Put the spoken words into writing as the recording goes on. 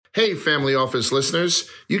Hey, Family Office listeners,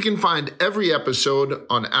 you can find every episode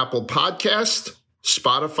on Apple Podcast,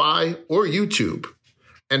 Spotify, or YouTube.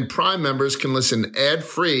 And Prime members can listen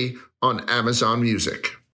ad-free on Amazon Music.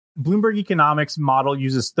 Bloomberg Economics model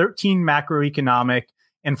uses 13 macroeconomic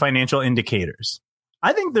and financial indicators.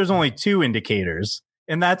 I think there's only two indicators,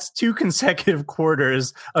 and that's 2 consecutive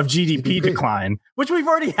quarters of GDP decline, which we've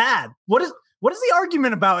already had. What is the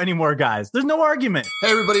argument about anymore, guys? There's no argument.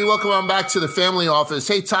 Hey, everybody. Welcome on back to the Family Office.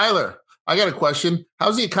 Hey, Tyler, I got a question.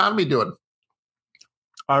 How's the economy doing?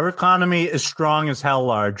 Our economy is strong as hell,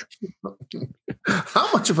 Large.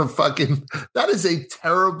 How much of a fucking... That is a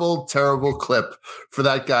terrible, terrible clip for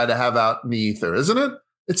that guy to have out in the ether, isn't it?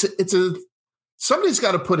 It's a... Somebody's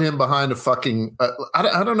got to put him behind a fucking...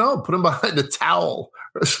 I don't know. Put him behind a towel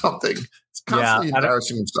or something. It's constantly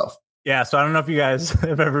embarrassing himself. Yeah, so I don't know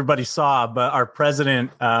if everybody saw, but our president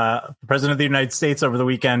of the United States over the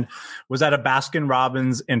weekend was at a Baskin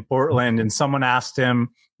Robbins in Portland, and someone asked him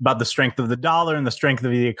about the strength of the dollar and the strength of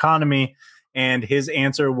the economy, and his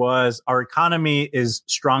answer was, our economy is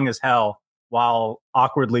strong as hell, while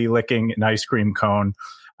awkwardly licking an ice cream cone.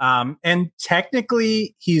 And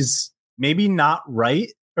technically, he's maybe not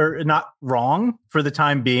right or not wrong for the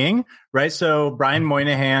time being, right? So Brian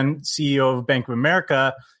Moynihan, CEO of Bank of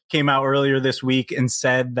America, came out earlier this week and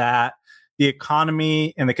said that the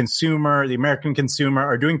economy and the consumer, the American consumer,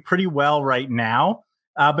 are doing pretty well right now.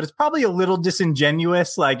 But it's probably a little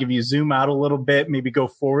disingenuous. Like if you zoom out a little bit, maybe go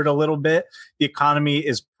forward a little bit, the economy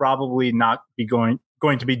is probably not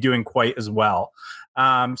going to be doing quite as well.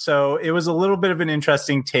 So it was a little bit of an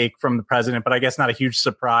interesting take from the president, but I guess not a huge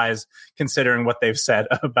surprise considering what they've said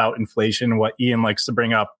about inflation and what Ian likes to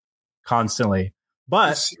bring up constantly.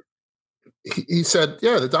 But he said,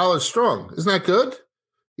 yeah, the dollar's strong. Isn't that good?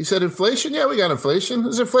 He said, inflation? Yeah, we got inflation.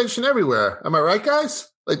 There's inflation everywhere. Am I right,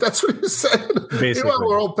 guys? Like, that's what he said. Basically.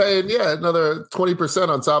 We're all paying, another 20%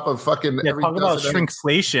 on top of fucking every talk about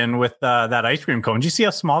shrinkflation with that ice cream cone. Did you see how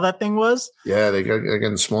small that thing was? Yeah, they're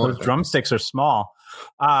getting smaller. Those drumsticks are small.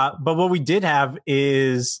 But what we did have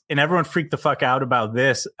is, and everyone freaked the fuck out about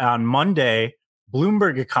this, on Monday,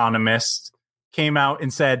 Bloomberg economists came out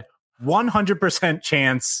and said 100%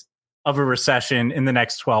 chance of a recession in the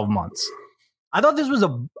next 12 months. I thought this was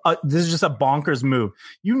this is just a bonkers move.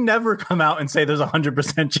 You never come out and say there's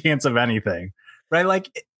 100% chance of anything, right?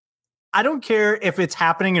 Like, I don't care if it's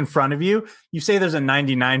happening in front of you. You say there's a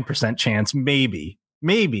 99% chance, maybe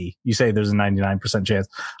you say there's a 99% chance.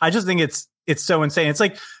 I just think it's so insane. It's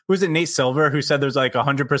like, was it Nate Silver who said there's like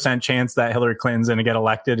 100% chance that Hillary Clinton's going to get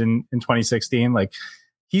elected in 2016? Like,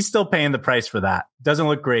 he's still paying the price for that. Doesn't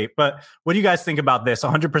look great. But what do you guys think about this?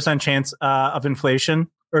 100% chance of inflation,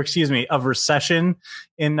 or of recession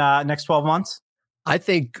in next 12 months? I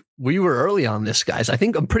think we were early on this, guys.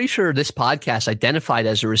 I'm pretty sure this podcast identified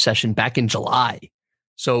as a recession back in July.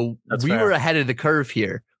 So That's fair. Were ahead of the curve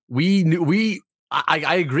here.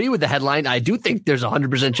 I agree with the headline. I do think there's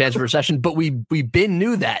 100% chance of recession, but we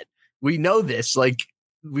knew that. We know this. Like,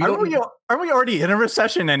 aren't we already in a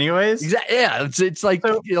recession anyways? Exactly. Yeah, it's like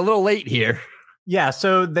a little late here. Yeah,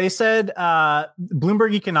 so they said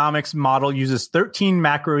Bloomberg Economics model uses 13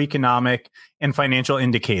 macroeconomic and financial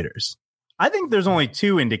indicators. I think there's only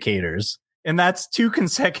 2 indicators, and that's 2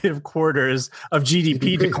 consecutive quarters of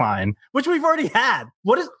GDP decline, which we've already had.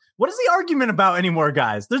 What is the argument about anymore,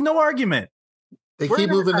 guys? There's no argument. They keep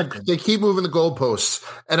moving the goalposts,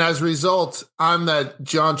 and as a result, I'm that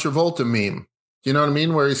John Travolta meme. You know what I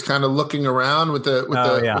mean? Where he's kind of looking around with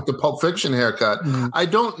the Pulp Fiction haircut. Mm-hmm. I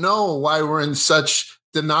don't know why we're in such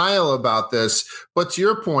denial about this, but to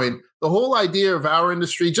your point, the whole idea of our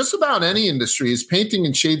industry, just about any industry, is painting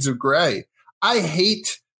in shades of gray. I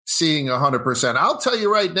hate seeing 100%. I'll tell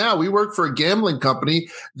you right now, we work for a gambling company.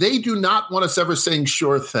 They do not want us ever saying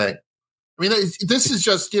sure thing. I mean, this is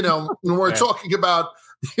just, when we're talking about,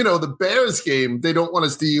 the Bears game, they don't want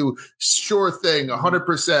us to use sure thing,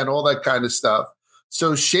 100%, all that kind of stuff.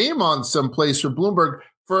 So shame on some place for Bloomberg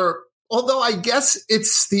although I guess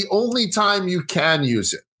it's the only time you can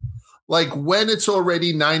use it. Like when it's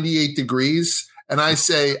already 98 degrees and I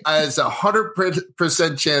say as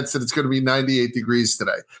 100% chance that it's going to be 98 degrees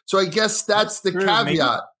today. So I guess that's the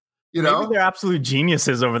caveat, Maybe they're absolute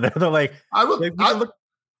geniuses over there. They're like, I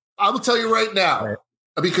will tell you right now. Right.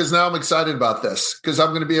 Because now I'm excited about this because I'm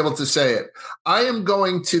going to be able to say it. I am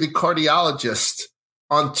going to the cardiologist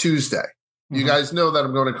on Tuesday. Mm-hmm. You guys know that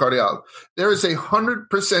I'm going to cardiologist. There is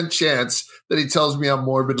 100% chance that he tells me I'm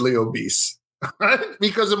morbidly obese, right?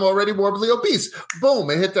 Because I'm already morbidly obese. Boom,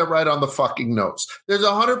 I hit that right on the fucking nose. There's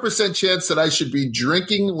 100% chance that I should be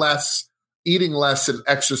drinking less, eating less, and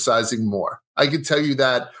exercising more. I can tell you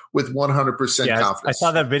that with 100% confidence. I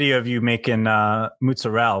saw that video of you making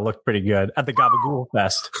mozzarella look pretty good at the Gabagool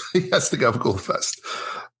Fest. Yes, the Gabagool Fest.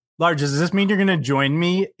 Large, does this mean you're going to join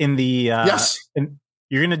me in the yes.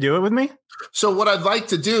 You're going to do it with me? So what I'd like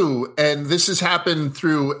to do, and this has happened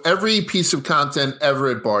through every piece of content ever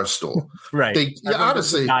at Barstool. Right.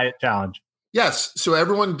 Honestly. Diet challenge. Yes. So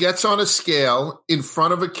everyone gets on a scale in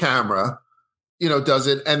front of a camera, does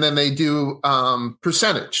it. And then they do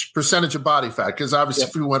percentage of body fat. Because obviously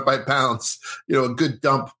if we went by pounds, a good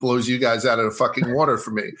dump blows you guys out of the fucking water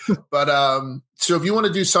for me. But so if you want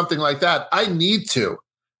to do something like that, I need to.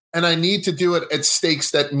 And I need to do it at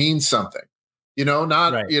stakes that mean something.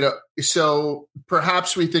 So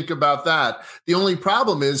perhaps we think about that. The only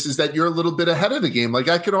problem is that you're a little bit ahead of the game. Like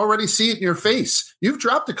I could already see it in your face. You've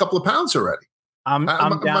dropped a couple of pounds already. Am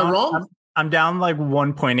I wrong? I'm down like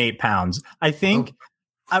 1.8 pounds. I think,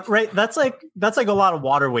 right. That's like a lot of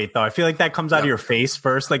water weight though. I feel like that comes out of your face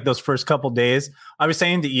first, like those first couple days. I was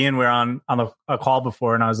saying to Ian, we're on a call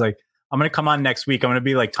before and I was like, I'm going to come on next week. I'm going to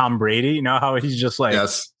be like Tom Brady. You know how he's just like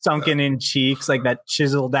sunken in cheeks, like that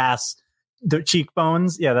chiseled ass. The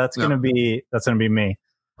cheekbones, that's gonna be me.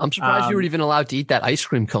 I'm surprised you were even allowed to eat that ice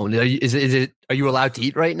cream cone. Are you allowed to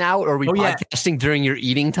eat right now, or are we podcasting during your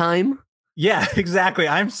eating time? Yeah, exactly.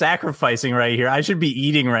 I'm sacrificing right here. I should be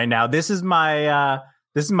eating right now. This is my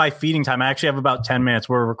feeding time. I actually have about 10 minutes.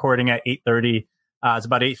 We're recording at 8:30. It's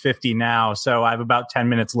about 8:50 now, so I have about 10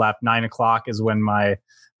 minutes left. 9:00 is when my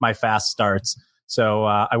fast starts. So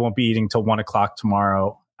I won't be eating till 1:00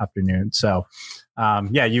 tomorrow afternoon. So.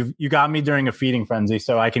 You got me during a feeding frenzy,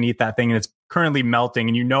 so I can eat that thing, and it's currently melting.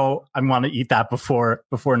 And I want to eat that before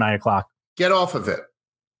 9:00. Get off of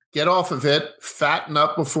it. Fatten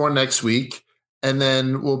up before next week, and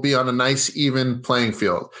then we'll be on a nice even playing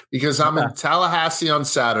field. Because I'm in Tallahassee on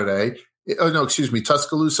Saturday.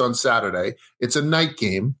 Tuscaloosa on Saturday. It's a night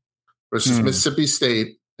game versus Mississippi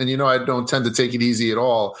State, and I don't tend to take it easy at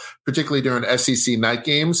all, particularly during SEC night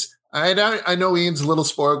games. I know Ian's a little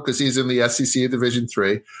spoiled because he's in the SEC Division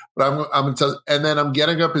III, but and then I'm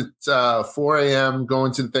getting up at 4 a.m.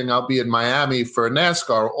 going to the thing. I'll be in Miami for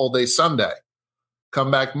NASCAR all day Sunday. Come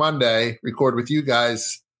back Monday, record with you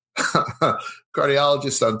guys,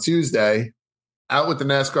 cardiologist on Tuesday, out with the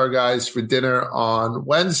NASCAR guys for dinner on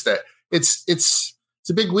Wednesday. It's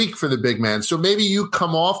a big week for the big man. So maybe you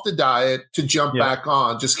come off the diet to jump back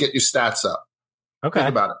on, just get your stats up. Okay.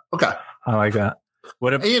 Think about it. Okay. I like that.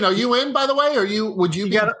 What if, you in, by the way, or would you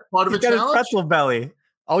be part of a challenge? Pretzel belly.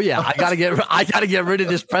 Oh yeah, I gotta get rid of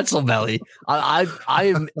this pretzel belly. I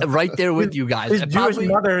am right there with you guys. His Jewish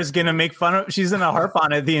mother is gonna make fun of. She's gonna harp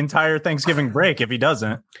on it the entire Thanksgiving break if he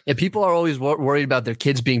doesn't. Yeah, people are always worried about their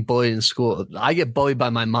kids being bullied in school. I get bullied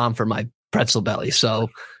by my mom for my pretzel belly, so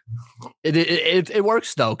it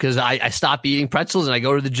works though because I stop eating pretzels and I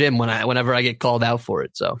go to the gym whenever I get called out for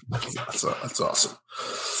it. So that's awesome.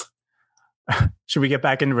 Should we get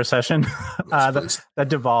back into recession? That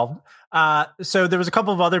devolved. So there was a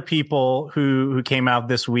couple of other people who came out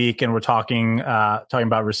this week and were talking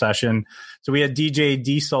about recession. So we had DJ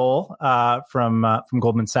D-Soul from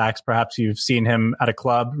Goldman Sachs. Perhaps you've seen him at a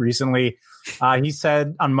club recently. He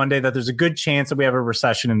said on Monday that there's a good chance that we have a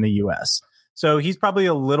recession in the U.S. So he's probably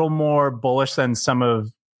a little more bullish than some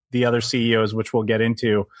of the other CEOs, which we'll get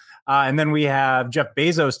into. And then we have Jeff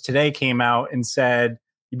Bezos today came out and said,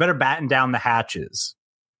 you better batten down the hatches.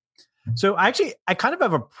 So I kind of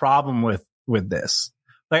have a problem with this.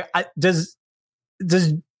 Like, does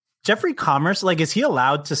Jeffrey Commerce, like, is he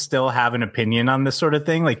allowed to still have an opinion on this sort of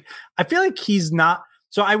thing? Like, I feel like he's not.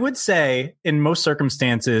 So I would say in most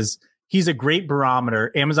circumstances, he's a great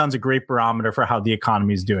barometer. Amazon's a great barometer for how the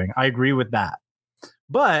economy is doing. I agree with that.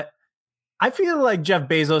 But I feel like Jeff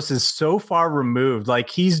Bezos is so far removed. Like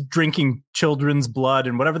he's drinking children's blood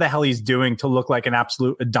and whatever the hell he's doing to look like an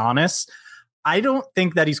absolute Adonis. I don't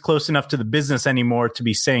think that he's close enough to the business anymore to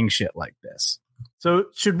be saying shit like this. So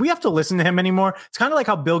should we have to listen to him anymore? It's kind of like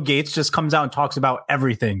how Bill Gates just comes out and talks about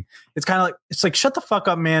everything. It's like, shut the fuck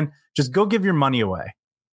up, man. Just go give your money away.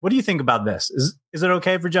 What do you think about this? Is it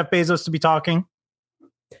okay for Jeff Bezos to be talking?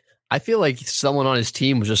 I feel like someone on his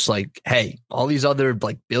team was just like, hey, all these other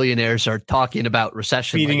like billionaires are talking about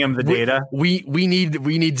recession. Feeding him the data. We need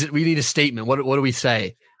a statement. What do we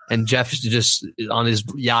say? And Jeff just on his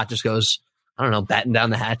yacht just goes, I don't know, batten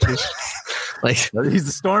down the hatches. Like the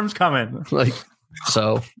storm's coming. Like,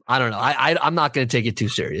 so I don't know. I'm not going to take it too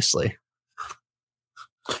seriously.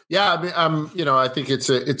 Yeah, I mean, I think it's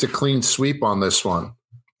a clean sweep on this one.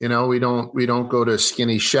 We don't go to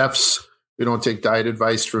skinny chefs. We don't take diet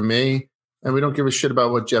advice from me, and we don't give a shit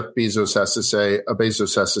about what Jeff Bezos has to say.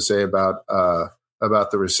 About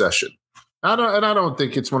the recession. I don't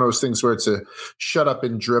think it's one of those things where it's a shut up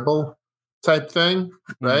and dribble type thing,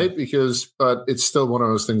 right? But it's still one of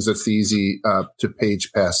those things that's easy to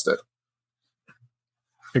page past it.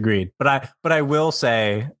 Agreed. But I will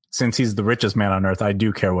say, since he's the richest man on earth, I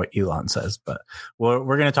do care what Elon says. But we're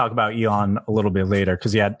going to talk about Elon a little bit later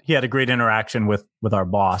because he had a great interaction with our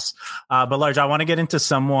boss. But Large, I want to get into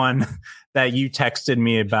someone that you texted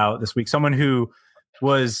me about this week. Someone who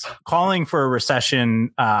was calling for a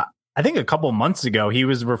recession. I think a couple months ago, he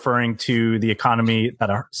was referring to the economy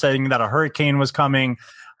saying that a hurricane was coming.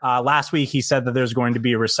 Last week, he said that there's going to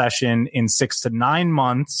be a recession in 6 to 9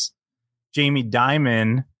 months. Jamie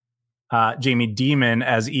Dimon,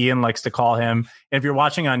 as Ian likes to call him. And if you're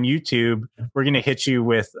watching on YouTube, we're going to hit you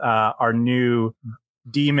with our new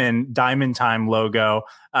Diamond Time logo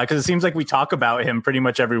because it seems like we talk about him pretty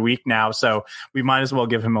much every week now. So we might as well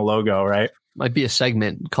give him a logo, right? Might be a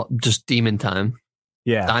segment called just Demon Time.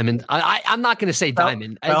 Yeah, Diamond. I'm not going to say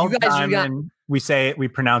Diamond. You guys, we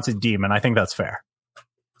pronounce it Demon. I think that's fair.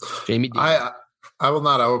 Jamie Demon. I will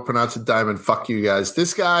not. I will pronounce it Diamond. Fuck you guys.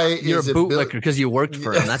 This guy You're is a bootlicker because you worked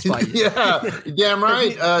for him. That's why. Yeah, damn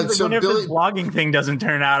right. So if this blogging thing doesn't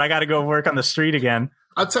turn out, I got to go work on the street again.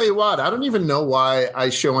 I'll tell you what. I don't even know why I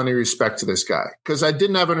show any respect to this guy because I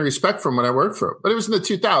didn't have any respect for him when I worked for him. But it was in the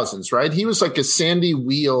 2000s, right? He was like a Sandy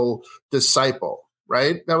Wheel disciple,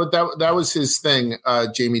 right? That was his thing,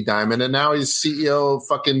 Jamie Dimon, and now he's CEO of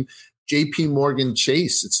fucking J.P. Morgan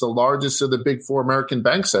Chase. It's the largest of the big four American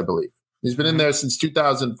banks, I believe. He's been in there since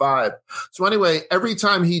 2005. So anyway, every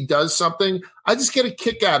time he does something, I just get a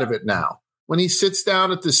kick out of it now. When he sits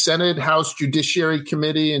down at the Senate House Judiciary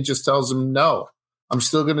Committee and just tells them, no, I'm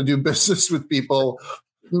still going to do business with people,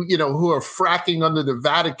 who are fracking under the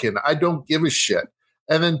Vatican. I don't give a shit.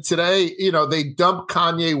 And then today, they dump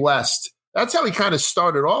Kanye West. That's how he kind of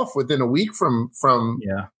started off within a week from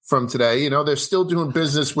today. They're still doing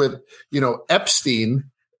business with, Epstein.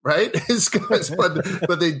 Right, his guys,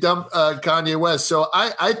 but they dump Kanye West. So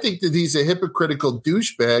I think that he's a hypocritical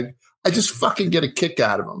douchebag. I just fucking get a kick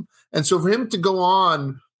out of him. And so for him to go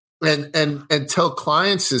on and tell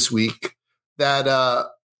clients this week that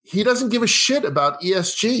he doesn't give a shit about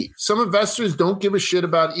ESG. Some investors don't give a shit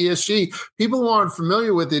about ESG. People who aren't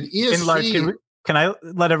familiar with it, ESG. Can I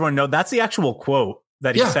let everyone know that's the actual quote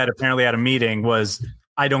that he said apparently at a meeting was,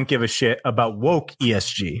 "I don't give a shit about woke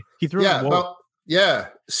ESG." He threw woke. Well, yeah.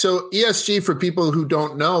 So ESG, for people who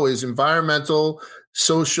don't know, is environmental,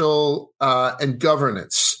 social, and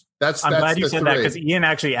governance. I'm glad you said that because Ian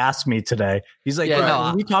actually asked me today. He's like,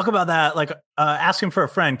 when we talk about that, like asking for a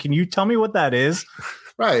friend, can you tell me what that is?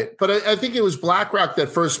 Right. But I think it was BlackRock that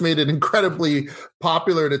first made it incredibly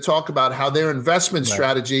popular to talk about how their investment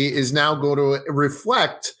strategy is now going to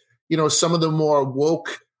reflect, some of the more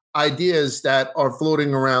woke ideas that are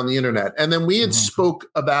floating around the internet. And then we had spoke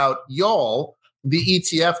about y'all, the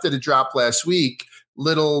ETF that had dropped last week,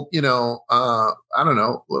 I don't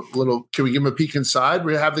know, can we give him a peek inside?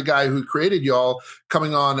 We have the guy who created y'all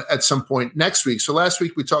coming on at some point next week. So last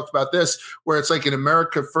week we talked about this, where it's like an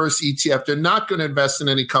America First ETF. They're not going to invest in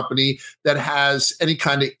any company that has any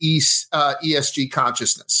kind of ESG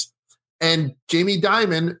consciousness. And Jamie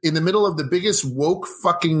Dimon, in the middle of the biggest woke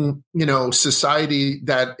fucking, society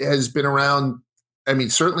that has been around, I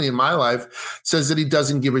mean, certainly in my life, says that he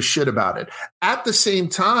doesn't give a shit about it. At the same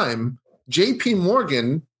time, J.P.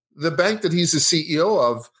 Morgan, the bank that he's the CEO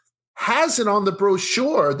of, has it on the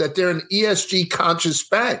brochure that they're an ESG conscious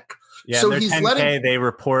bank. Yeah, so he's 10K, they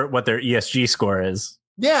report what their ESG score is.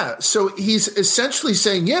 Yeah, so he's essentially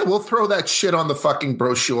saying, we'll throw that shit on the fucking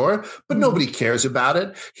brochure, but nobody cares about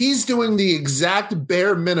it. He's doing the exact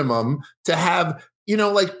bare minimum to have,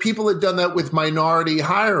 like people had done that with minority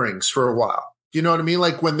hirings for a while. You know what I mean?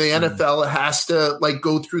 Like when the NFL has to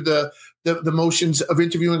go through the motions of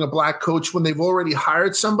interviewing a black coach when they've already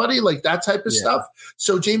hired somebody, like that type of stuff.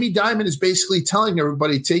 So Jamie Dimon is basically telling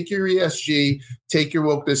everybody, take your ESG, take your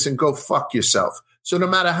wokeness and go fuck yourself. So no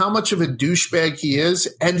matter how much of a douchebag he is,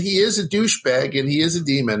 and he is a douchebag and he is a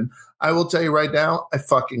demon, I will tell you right now, I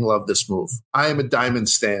fucking love this move. I am a diamond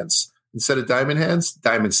stance. Instead of diamond hands,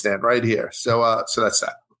 diamond stand right here. So that's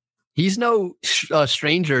that. He's no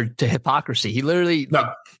stranger to hypocrisy. He literally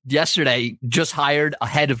yesterday just hired a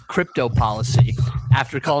head of crypto policy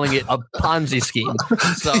after calling it a Ponzi scheme.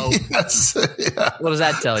 So what does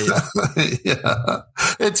that tell you?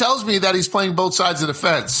 It tells me that he's playing both sides of the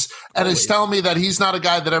fence. And it's telling me that he's not a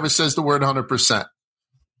guy that ever says the word 100%.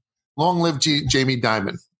 Long live Jamie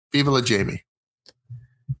Dimon. Viva la Jamie.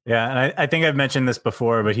 Yeah, and I think I've mentioned this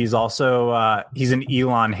before, but he's also he's an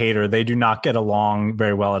Elon hater. They do not get along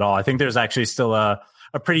very well at all. I think there's actually still a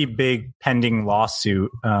pretty big pending lawsuit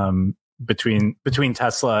between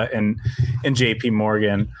Tesla and JP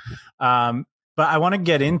Morgan. But I want to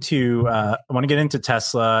get into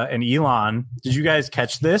Tesla and Elon. Did you guys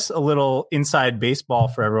catch this? A little inside baseball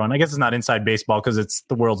for everyone. I guess it's not inside baseball because it's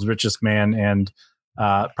the world's richest man and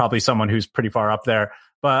probably someone who's pretty far up there.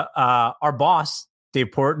 But our boss, Dave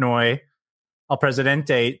Portnoy, El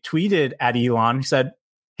Presidente, tweeted at Elon. He said,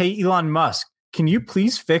 "Hey, Elon Musk, can you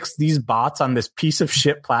please fix these bots on this piece of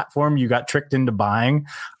shit platform you got tricked into buying?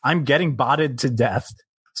 I'm getting botted to death."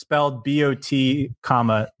 Spelled B-O-T,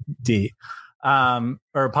 D. Or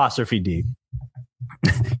apostrophe D.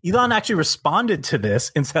 Elon actually responded to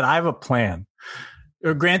this and said, "I have a plan."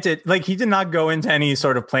 Or granted, like, he did not go into any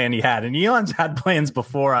sort of plan he had. And Elon's had plans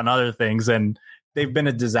before on other things, and they've been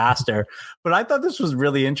a disaster. But I thought this was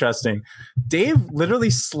really interesting. Dave literally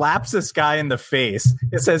slaps this guy in the face.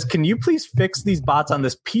 It says, "Can you please fix these bots on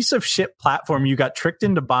this piece of shit platform you got tricked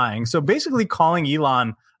into buying?" So basically calling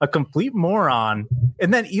Elon a complete moron.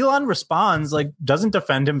 And then Elon responds, like, doesn't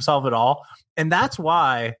defend himself at all. And that's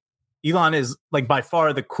why Elon is, like, by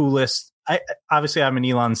far the coolest. Obviously I'm an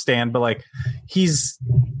Elon stan, but like he's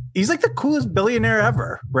like the coolest billionaire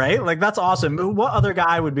ever, right? Like, that's awesome. What other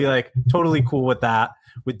guy would be like totally cool with that?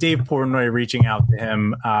 With Dave Portnoy reaching out to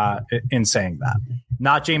him in saying that.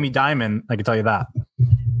 Not Jamie Dimon, I can tell you that.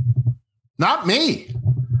 Not me.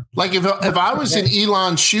 Like, if I was in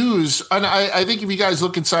Elon's shoes, and I think if you guys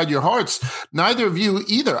look inside your hearts, neither of you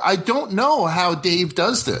either. I don't know how Dave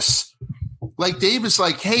does this. Like, Dave is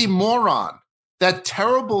like, "Hey, moron, that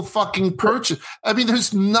terrible fucking purchase." I mean,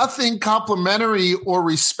 there's nothing complimentary or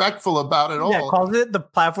respectful about it all. Yeah, calls it the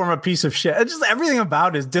platform a piece of shit. It's just everything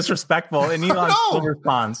about it is disrespectful, and Elon still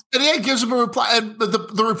responds. And he gives him a reply, and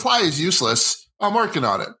the reply is useless. "I'm working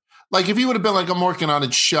on it." Like, if he would have been like, "I'm working on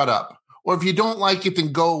it, shut up." Or if you don't like it,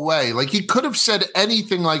 then go away. Like, he could have said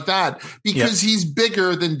anything like that because he's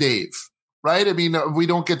bigger than Dave, right? I mean, we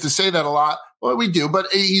don't get to say that a lot. Well, we do, but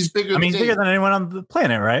he's bigger. He's bigger than anyone on the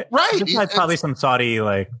planet, right? Right. Besides probably some Saudi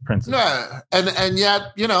prince. Yeah, and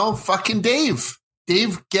yet, fucking Dave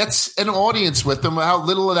gets an audience with him. How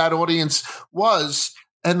little of that audience was,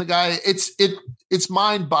 and the guy, it's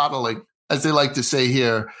mind-boggling, as they like to say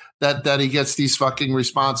here, that he gets these fucking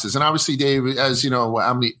responses. And obviously, Dave, as you know,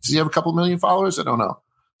 how many does he have? A couple million followers? I don't know.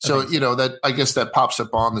 So, that, I guess that pops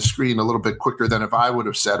up on the screen a little bit quicker than if I would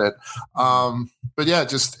have said it. But yeah,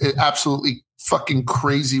 just absolutely fucking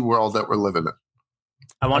crazy world that we're living in.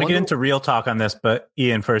 I want to get into real talk on this, but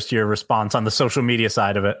Ian, first, your response on the social media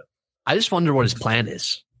side of it. I just wonder what his plan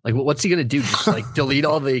is. Like, what's he going to do? Just like delete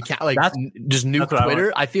all the account, like just nuke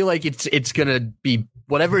Twitter? I feel like it's going to be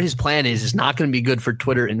whatever his plan is not going to be good for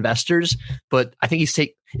Twitter investors. But I think is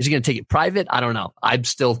he going to take it private? I don't know. I'm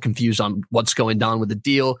still confused on what's going on with the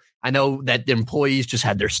deal. I know that the employees just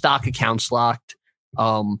had their stock accounts locked.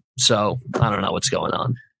 So I don't know what's going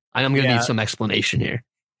on. I'm going to need some explanation here.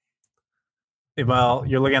 Well,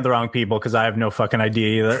 you're looking at the wrong people because I have no fucking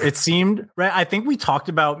idea either. It seemed right. I think we talked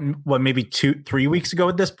about maybe 2-3 weeks ago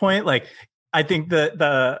at this point. Like, I think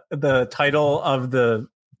the title of the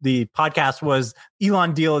podcast was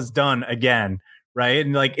 "Elon deal is done again," right?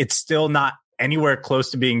 And like, it's still not anywhere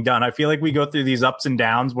close to being done. I feel like we go through these ups and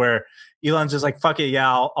downs where Elon's just like, "Fuck it, yeah,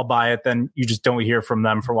 I'll buy it." Then you just don't hear from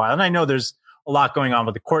them for a while. And I know there's a lot going on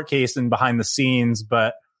with the court case and behind the scenes,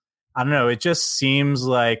 but I don't know. It just seems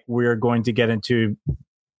like we're going to get into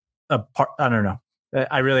a part. I don't know.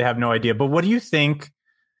 I really have no idea. But what do you think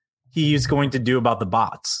he's going to do about the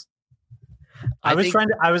bots? I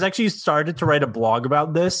was actually started to write a blog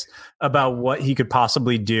about this, about what he could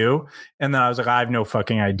possibly do. And then I was like, I have no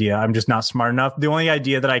fucking idea. I'm just not smart enough. The only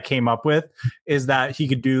idea that I came up with is that he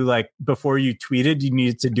could do, like, before you tweeted, you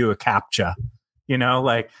needed to do a CAPTCHA.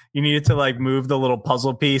 Like, you needed to like move the little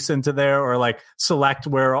puzzle piece into there, or like select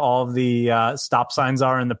where all the stop signs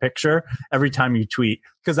are in the picture every time you tweet,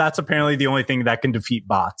 because that's apparently the only thing that can defeat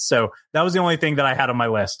bots. So that was the only thing that I had on my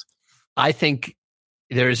list. I think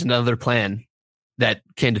there is another plan that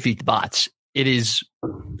can defeat the bots. It is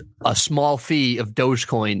a small fee of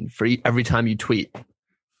Dogecoin for every time you tweet.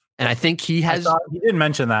 And I think he has. He didn't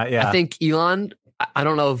mention that. Yeah. I think Elon, I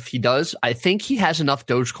don't know if he does. I think he has enough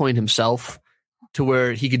Dogecoin himself to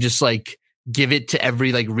where he could just like give it to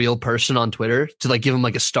every like real person on Twitter to like give him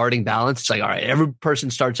like a starting balance. It's like, all right, every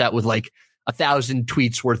person starts out with like 1,000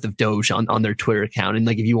 tweets worth of Doge on their Twitter account. And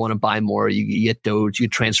like, if you want to buy more, you get Doge, you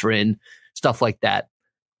transfer in, stuff like that.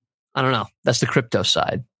 I don't know. That's the crypto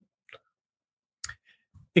side.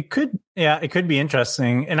 It could be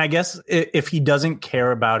interesting. And I guess if he doesn't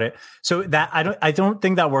care about it, so that I don't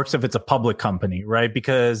think that works if it's a public company, right?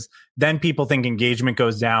 Because then people think engagement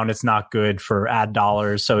goes down. It's not good for ad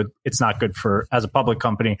dollars. So it's not good for as a public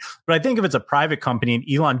company. But I think if it's a private company and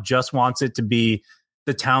Elon just wants it to be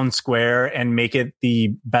the town square and make it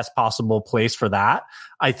the best possible place for that,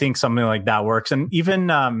 I think something like that works. And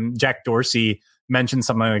even Jack Dorsey mentioned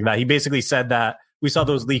something like that. He basically said that we saw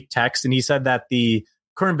those leaked texts and he said that the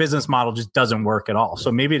current business model just doesn't work at all.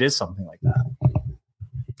 So maybe it is something like that.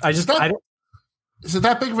 Is it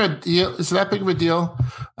that big of a deal? Is it that big of a deal?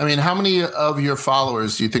 I mean, how many of your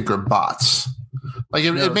followers do you think are bots? Like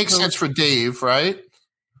it makes sense for Dave, right?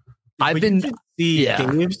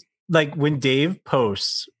 Dave's, like when Dave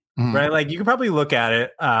posts, right? Like you can probably look at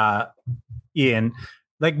it, Ian,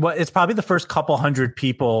 like it's probably the first couple hundred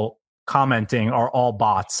people commenting are all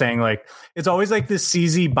bots saying like, it's always like this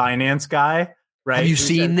CZ Binance guy. Right. Have you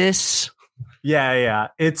seen this? Yeah.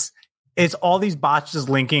 It's all these bots just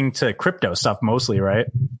linking to crypto stuff mostly, right?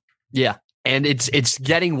 Yeah. And it's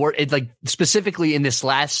getting worse. It like specifically in this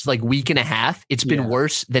last like week and a half, it's been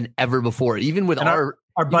worse than ever before. Even with our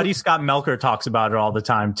buddy Scott Melker talks about it all the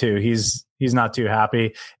time too. He's not too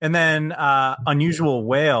happy. And then Unusual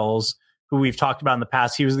Whales, who we've talked about in the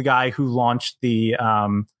past, he was the guy who launched the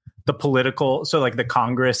political, so like the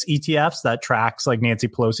Congress ETFs that tracks like Nancy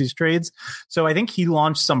Pelosi's trades. So I think he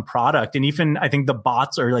launched some product, and even I think the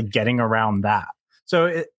bots are like getting around that.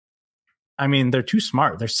 So they're too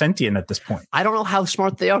smart. They're sentient at this point. I don't know how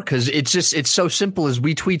smart they are because it's so simple as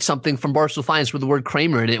we tweet something from Barstool Finance with the word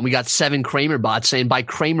Kramer in it, and we got 7 Kramer bots saying buy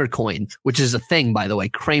Kramer coin, which is a thing, by the way,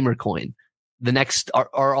 Kramer coin. The next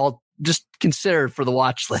are all just considered for the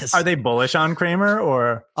watch list. Are they bullish on Kramer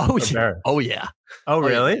or? Oh yeah. Oh,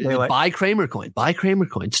 really? Yeah. Buy Kramer coin. Buy Kramer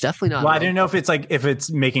coin. It's definitely not. Well, I didn't know if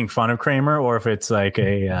it's making fun of Kramer or if it's like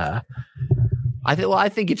a. I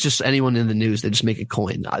think it's just anyone in the news. They just make a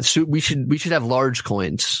coin. So we should have large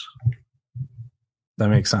coins. That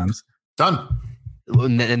makes sense. Done.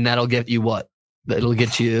 And that'll get you what? It'll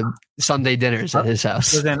get you Sunday dinners at his house.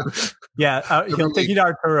 So then, he'll take you to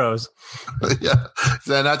Arturo's. Yeah,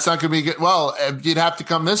 then that's not going to be good. Well, you'd have to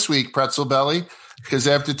come this week, Pretzel Belly, because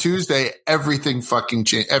after Tuesday, everything fucking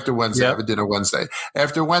changes. After Wednesday, I have a dinner Wednesday.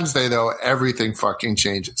 After Wednesday, though, everything fucking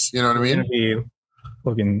changes. You know what I mean?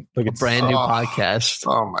 Looking a brand new podcast.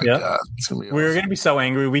 Oh my God. We're going to be so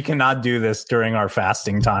angry. We cannot do this during our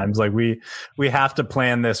fasting times. Like we have to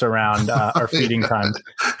plan this around our feeding times.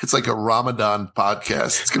 It's like a Ramadan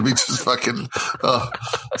podcast. It's going to be just fucking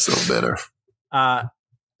so bitter.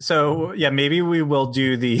 So yeah, maybe we will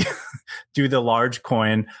do the large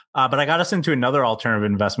coin. But I got us into another alternative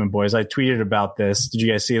investment, boys. I tweeted about this. Did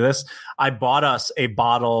you guys see this? I bought us a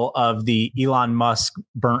bottle of the Elon Musk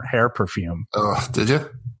burnt hair perfume. Oh, did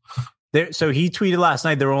you? So he tweeted last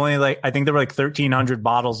night. There were only I think there were 1,300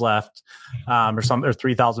 bottles left, or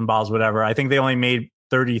 3,000 bottles, whatever. I think they only made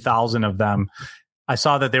 30,000 of them. I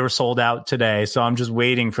saw that they were sold out today, so I'm just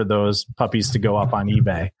waiting for those puppies to go up on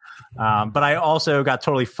eBay. But I also got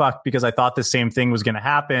totally fucked because I thought the same thing was going to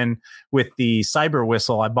happen with the Cyber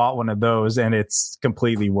Whistle. I bought one of those and it's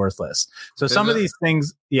completely worthless. So some of these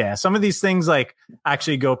things like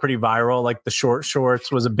actually go pretty viral. Like the short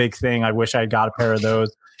shorts was a big thing. I wish I got a pair of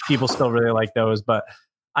those. People still really like those, but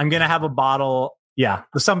I'm going to have a bottle. Yeah,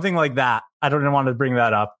 something like that. I don't want to bring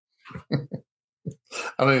that up. I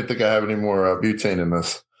don't even think I have any more butane in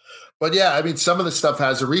this. But yeah, I mean, some of the stuff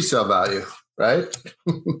has a resale value. Right?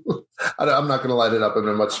 I'm not going to light it up in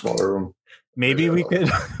a much smaller room. Maybe we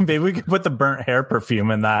could put the burnt hair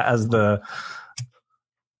perfume in that as the.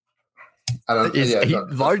 Large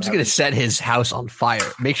is going to set his house on fire.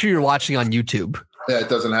 Make sure you're watching on YouTube. Yeah, it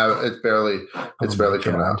doesn't have. It's barely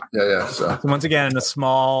coming out. Yeah. So once again, in a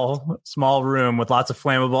small room with lots of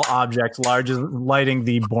flammable objects, Large is lighting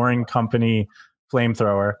the Boring Company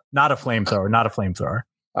flamethrower. Not a flamethrower. Not a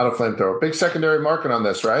flamethrower. Big secondary market on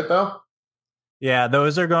this, right? Though. Yeah,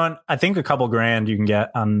 those are going. I think a couple grand you can get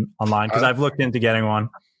online because I've looked into getting one.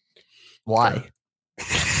 Why?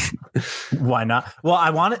 Why not? Well,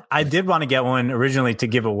 I did want to get one originally to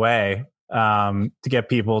give away, to get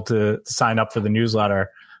people to sign up for the newsletter.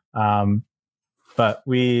 But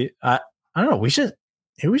I don't know. We should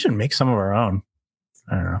make some of our own.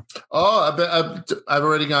 I don't know. Oh, I've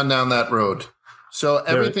already gone down that road. So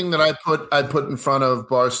everything that I put in front of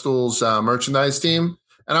Barstool's merchandise team.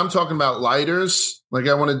 And I'm talking about lighters. Like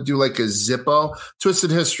I want to do like a Zippo,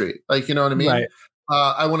 Twisted History. Like, you know what I mean? Right.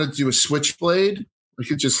 I want to do a switchblade. We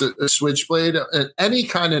could just a switchblade, any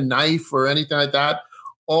kind of knife or anything like that.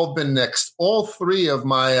 All been nixed. All 3 of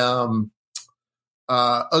my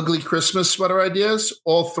ugly Christmas sweater ideas.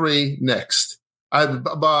 All 3 next.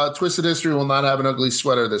 Twisted History will not have an ugly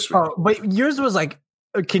sweater this week. Oh, but yours was like,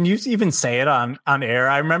 can you even say it on air?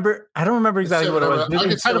 I don't remember exactly what it was. I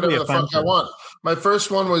can say whatever the fuck I want. My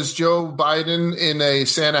first one was Joe Biden in a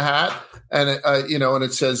Santa hat, and and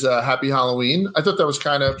it says Happy Halloween. I thought that was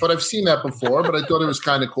kind of, but I've seen that before, but I thought it was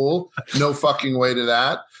kind of cool. No fucking way to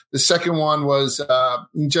that. The second one was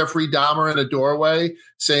Jeffrey Dahmer in a doorway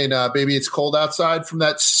saying, "Baby, it's cold outside" from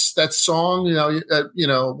that song.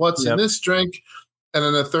 What's in this drink? And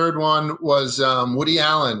then the third one was Woody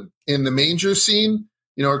Allen in the manger scene.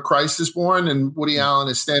 Where Christ is born, and Woody Allen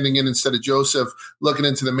is standing in instead of Joseph, looking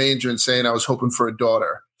into the manger and saying, "I was hoping for a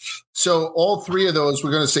daughter." So all 3 of those,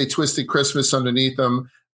 we're going to say "Twisted Christmas" underneath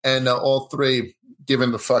them, and all 3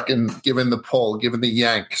 given the pull, given the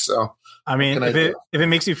yank. So, I mean, if it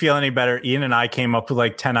makes you feel any better, Ian and I came up with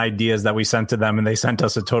like 10 ideas that we sent to them, and they sent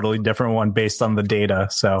us a totally different one based on the data.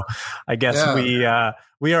 So, I guess we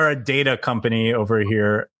are a data company over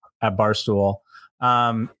here at Barstool.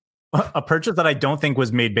 A purchase that I don't think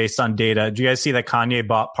was made based on data. Do you guys see that Kanye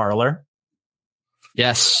bought Parler?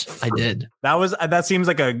 Yes, I did. That seems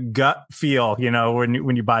like a gut feel,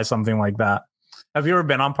 when you buy something like that. Have you ever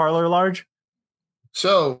been on Parler, Large?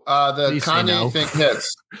 So the Kanye thing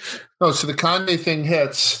hits. No, so the Kanye thing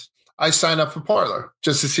hits. I sign up for Parler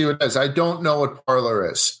just to see what it is. I don't know what Parler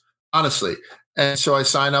is, honestly, and so I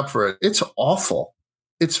sign up for it. It's awful.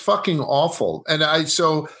 It's fucking awful. And I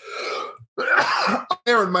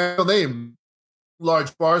Aaron, my real name,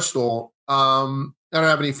 Large Barstool. I don't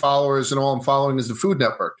have any followers, and all I'm following is the Food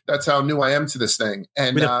Network. That's how new I am to this thing.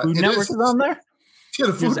 And the Food Network is on there? Yeah,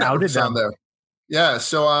 the Food Network's on there. Yeah,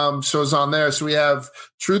 so it's on there. So we have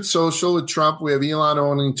Truth Social with Trump. We have Elon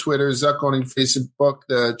owning Twitter, Zuck owning Facebook,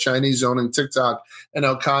 the Chinese owning TikTok, and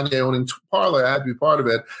now Kanye owning Parler. I had to be part of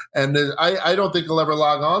it. And I don't think he'll ever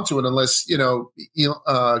log on to it unless,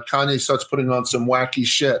 Kanye starts putting on some wacky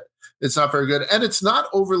shit. It's not very good. And it's not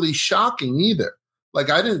overly shocking either. Like,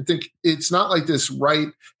 I didn't think it's not like this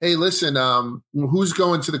hey, listen, who's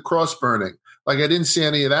going to the cross burning? Like, I didn't see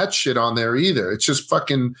any of that shit on there either. It's just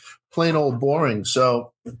fucking plain old boring.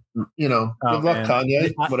 So, good luck,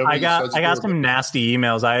 Kanye. I got some nasty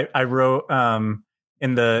emails. I wrote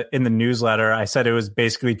in the newsletter. I said it was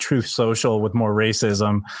basically Truth Social with more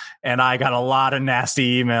racism, and I got a lot of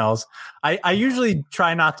nasty emails. I usually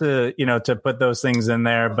try not to to put those things in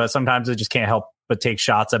there, but sometimes I just can't help but take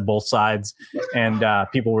shots at both sides. And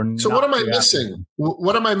people were. So what am I missing?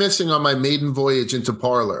 What am I missing on my maiden voyage into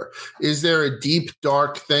Parler? Is there a deep,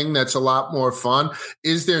 dark thing that's a lot more fun?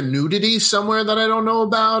 Is there nudity somewhere that I don't know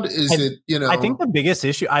about? I think the biggest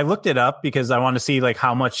issue, I looked it up because I want to see like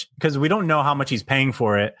how much, because we don't know how much he's paying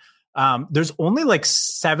for it. There's only like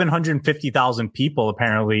 750,000 people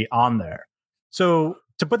apparently on there. So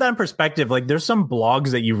to put that in perspective, like there's some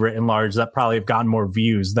blogs that you've written, Large, that probably have gotten more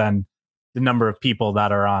views than the number of people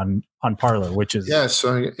that are on Parler, which is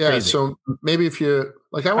crazy. So maybe if you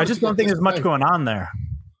like, I just don't think there's much going on there.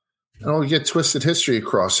 I don't get Twisted History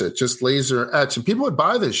across it, just laser ads. And people would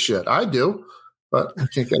buy this shit. I do, but I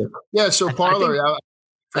can't get it. Yeah, so Parler.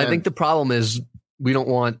 I think the problem is we don't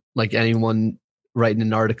want like anyone writing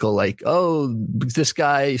an article like, "Oh, this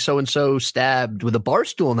guy so and so stabbed with a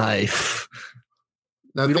barstool knife."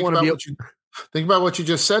 Now, we don't want to be. Think about what you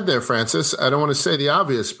just said there, Francis. I don't want to say the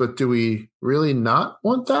obvious, but do we really not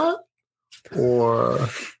want that? Or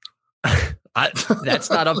that's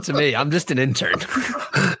not up to me. I'm just an intern.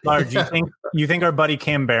 Large, you think our buddy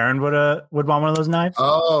Cam Barron would want one of those knives?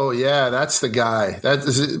 Oh yeah, that's the guy. That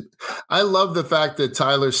is it. I love the fact that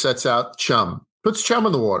Tyler sets out Chum, puts Chum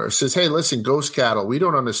in the water, says, "Hey, listen, ghost cattle. We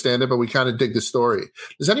don't understand it, but we kind of dig the story."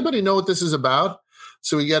 Does anybody know what this is about?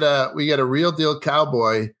 So we get a real deal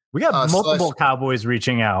cowboy. We got multiple cowboys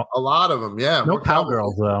reaching out. A lot of them, yeah. No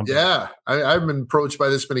cowgirls, though. Yeah. I've been approached by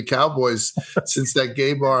this many cowboys since that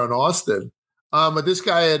gay bar in Austin. But this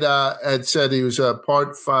guy had said he was a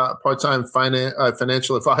part-time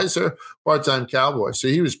financial advisor, part-time cowboy. So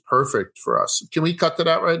he was perfect for us. Can we cut to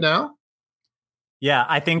that right now? Yeah,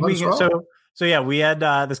 I think we can. So yeah, we had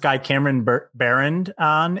this guy Cameron Barron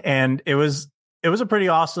on, and it was a pretty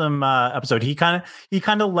awesome episode. He kind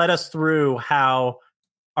of led us through how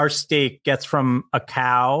our steak gets from a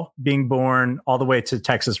cow being born all the way to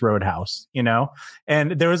Texas Roadhouse,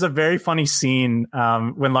 And there was a very funny scene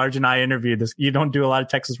when Large and I interviewed this. You don't do a lot of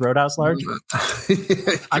Texas Roadhouse, Large?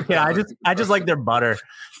 I just like their butter.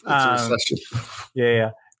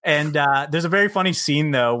 Yeah. And there's a very funny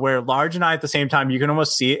scene, though, where Large and I at the same time, you can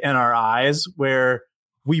almost see it in our eyes, where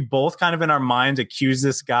we both kind of in our minds accuse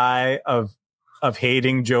this guy of of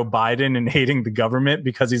hating Joe Biden and hating the government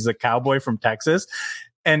because he's a cowboy from Texas.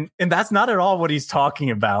 And that's not at all what he's talking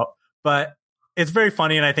about. But it's very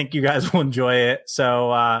funny, and I think you guys will enjoy it.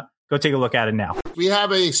 So go take a look at it now. We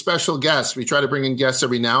have a special guest. We try to bring in guests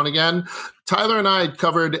every now and again. Tyler and I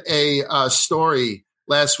covered a story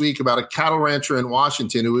last week about a cattle rancher in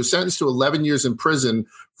Washington who was sentenced to 11 years in prison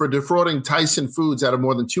for defrauding Tyson Foods out of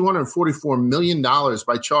more than $244 million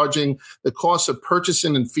by charging the cost of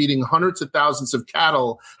purchasing and feeding hundreds of thousands of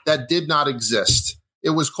cattle that did not exist. It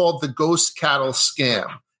was called the ghost cattle scam.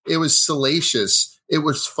 It was salacious. It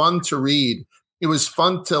was fun to read. It was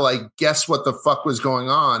fun to guess what the fuck was going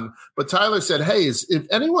on. But Tyler said, hey, if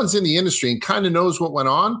anyone's in the industry and kind of knows what went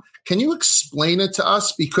on, can you explain it to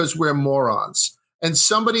us? Because we're morons. And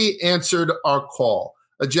somebody answered our call.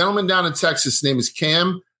 A gentleman down in Texas, his name is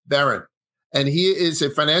Cam Barron. And he is a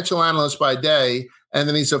financial analyst by day. And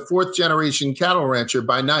then he's a fourth generation cattle rancher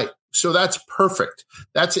by night. So that's perfect.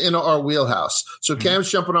 That's in our wheelhouse. So Cam's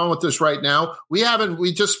jumping on with us right now. We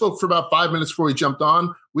just spoke for about 5 minutes before we jumped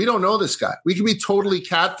on. We don't know this guy. We could be totally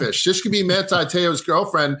catfish. This could be Manti Te'o's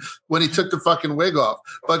girlfriend when he took the fucking wig off.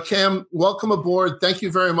 But Cam, welcome aboard. Thank you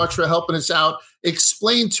very much for helping us out.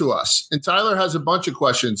 Explain to us. And Tyler has a bunch of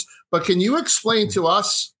questions, but can you explain to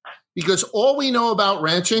us, because all we know about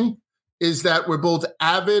ranching is that we're both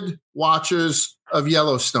avid watchers of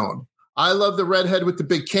Yellowstone. I love the redhead with the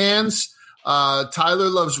big cans. Tyler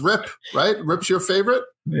loves Rip, right? Rip's your favorite?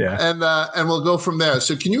 Yeah. And we'll go from there.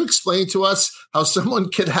 So can you explain to us how someone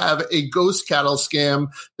could have a ghost cattle scam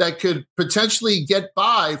that could potentially get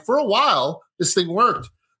by for a while? This thing worked.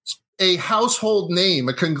 A household name,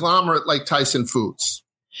 a conglomerate like Tyson Foods.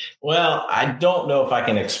 Well, I don't know if I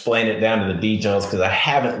can explain it down to the details because I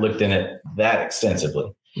haven't looked in it that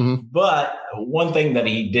extensively. Mm-hmm. But one thing that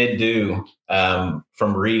he did do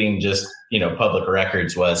from reading just, public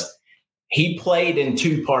records was he played in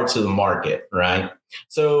two parts of the market, right?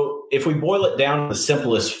 So if we boil it down to the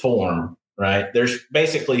simplest form, right, there's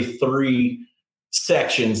basically three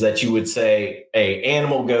sections that you would say a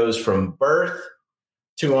animal goes from birth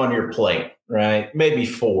to on your plate, right? Maybe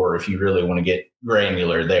four if you really want to get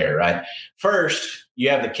granular there, right? First, you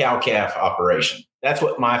have the cow-calf operation. That's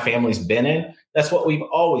what my family's been in. That's what we've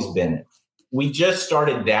always been in. We just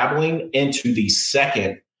started dabbling into the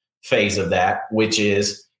second phase of that, which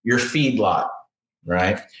is your feedlot,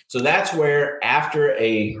 right? So that's where after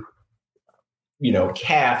a,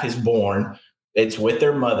 calf is born, it's with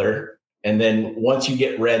their mother. And then once you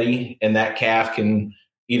get ready and that calf can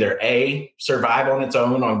either A, survive on its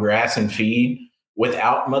own on grass and feed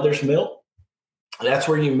without mother's milk, that's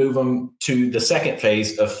where you move them to the second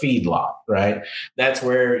phase of feedlot, right? That's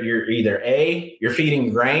where you're either A, you're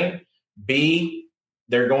feeding grain, B,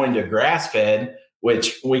 they're going to grass fed,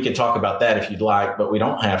 which we could talk about that if you'd like, but we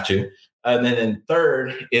don't have to. And then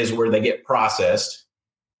third is where they get processed,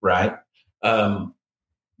 right?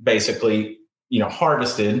 Basically,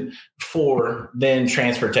 harvested for then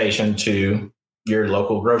transportation to your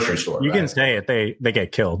local grocery store. You can say it. They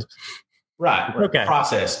get killed. Right. Okay.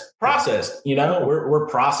 Processed. We're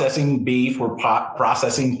processing beef. We're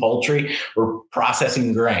processing poultry. We're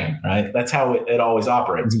processing grain, right? That's how it always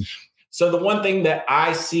operates. Mm-hmm. So the one thing that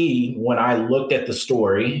I see when I looked at the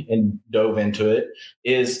story and dove into it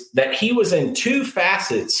is that he was in two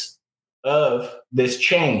facets of this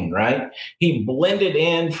chain, right? He blended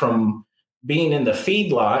in from being in the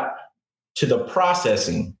feedlot to the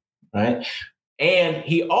processing, right? And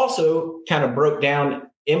he also kind of broke down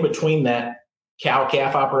in between that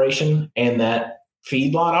cow-calf operation and that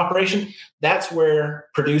feedlot operation. That's where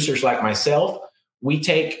producers like myself, we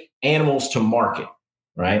take animals to market,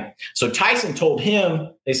 right? So Tyson told him,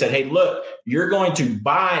 they said, hey, look, you're going to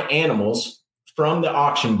buy animals from the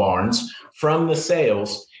auction barns, from the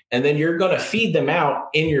sales, and then you're going to feed them out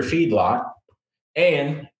in your feedlot.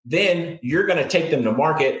 And then you're going to take them to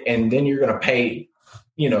market, and then you're going to pay,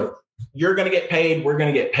 you're going to get paid, we're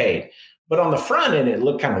going to get paid. But on the front end, it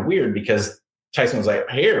looked kind of weird because Tyson was like,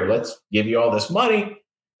 here, let's give you all this money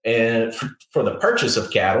and for the purchase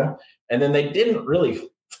of cattle. And then they didn't really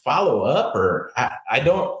follow up, or I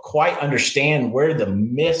don't quite understand where the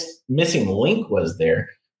missing link was there,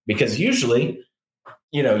 because usually,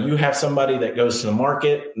 you have somebody that goes to the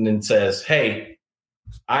market and then says, hey,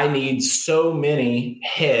 I need so many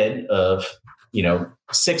head of,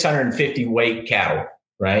 650 weight cattle.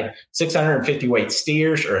 Right? 650 weight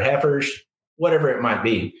steers or heifers, whatever it might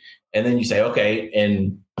be. And then you say, okay,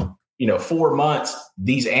 in 4 months,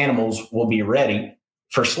 these animals will be ready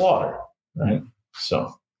for slaughter. Right.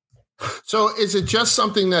 So So is it just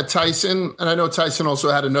something that Tyson, and I know Tyson also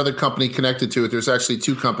had another company connected to it. There's actually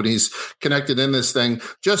two companies connected in this thing,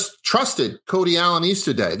 just trusted Cody Allen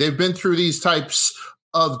Easterday. They've been through these types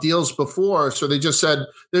of deals before. So they just said,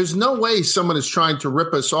 there's no way someone is trying to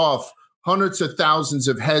rip us off hundreds of thousands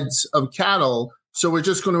of heads of cattle. So we're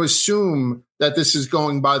just going to assume that this is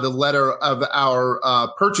going by the letter of our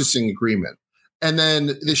purchasing agreement. And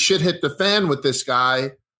then the shit hit the fan with this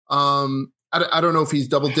guy. I don't know if he's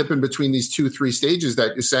double dipping between these 2-3 stages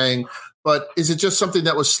that you're saying, but is it just something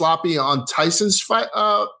that was sloppy on Tyson's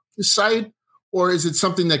side, or is it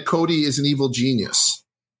something that Cody is an evil genius?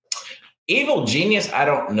 Evil genius, I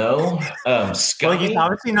don't know. Well, he's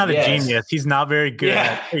obviously not a genius. He's not very good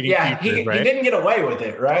at trading futures, right? He didn't get away with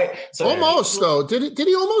it, right? So almost, though. Did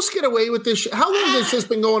he almost get away with this? How long has this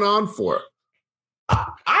been going on for?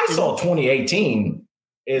 I saw 2018.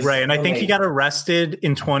 Right, and I think he got arrested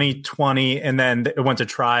in 2020, and then it went to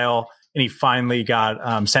trial, and he finally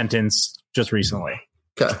got sentenced just recently.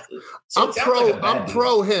 Okay, so I'm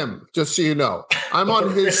pro him. Just so you know, I'm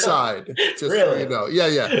on his side. Just so you know,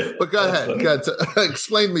 yeah. But go ahead.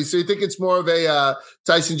 Explain to me. So you think it's more of a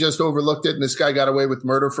Tyson just overlooked it, and this guy got away with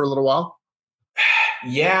murder for a little while?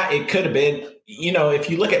 Yeah, it could have been. If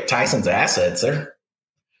you look at Tyson's assets, they're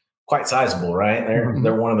quite sizable, right?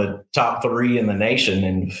 They're one of the top 3 in the nation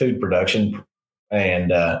in food production,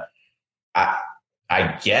 and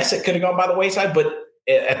I guess it could have gone by the wayside. But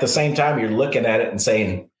at the same time, you're looking at it and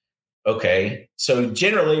saying, okay, so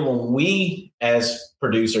generally when we as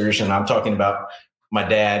producers, and I'm talking about my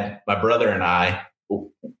dad, my brother, and I,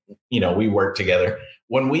 we work together.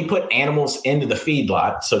 When we put animals into the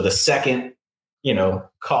feedlot, so the second,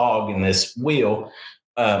 cog in this wheel,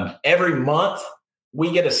 every month,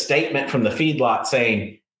 we get a statement from the feedlot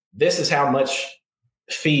saying, this is how much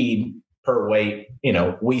feed per weight,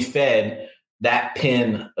 we fed that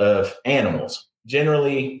pen of animals.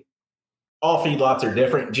 Generally, all feedlots are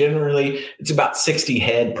different. Generally, it's about 60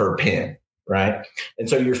 head per pen, right? And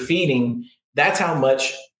so you're feeding, that's how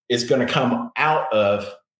much is going to come out of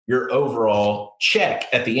your overall check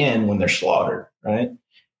at the end when they're slaughtered, right?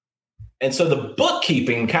 And so the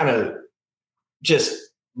bookkeeping kind of just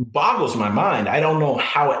boggles my mind. I don't know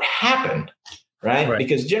how it happened, right?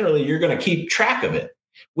 Because generally you're going to keep track of it.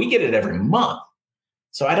 We get it every month.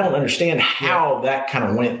 So I don't understand how that kind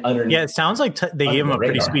of went underneath. Yeah, it sounds like they gave him a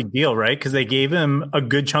pretty sweet deal, right? Because they gave him a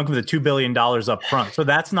good chunk of the $2 billion up front. So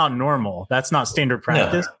that's not normal. That's not standard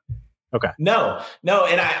practice. No. Okay. No.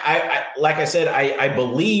 And I like I said, I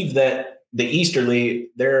believe that the Easterly,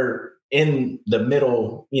 they're in the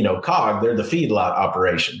middle, cog, they're the feedlot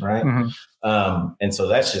operation, right? Mm-hmm. And so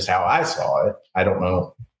that's just how I saw it. I don't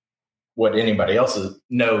know what anybody else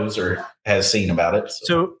knows or has seen about it.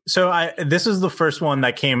 So this is the first one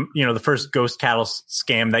that came, the first ghost cattle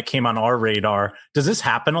scam that came on our radar. Does this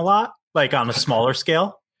happen a lot, like on a smaller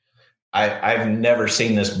scale? I've never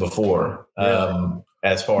seen this before. Really?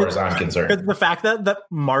 As far as I'm concerned. The fact that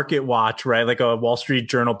Market Watch, right, like a Wall Street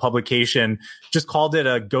Journal publication, just called it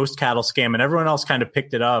a ghost cattle scam and everyone else kind of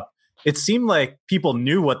picked it up. It seemed like people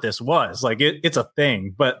knew what this was. Like it's a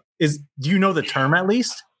thing, but do you know the term at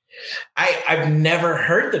least? I've never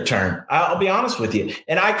heard the term. I'll be honest with you.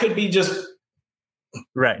 And I could be just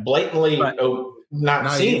blatantly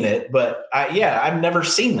not seeing it, but I've never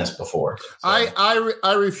seen this before. So.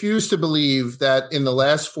 I refuse to believe that in the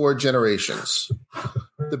last 4 generations,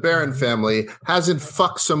 the Barron family hasn't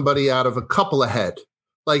fucked somebody out of a couple of head.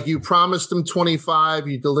 Like you promised them 25,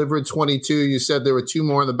 you delivered 22, you said there were 2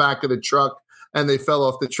 more in the back of the truck, and they fell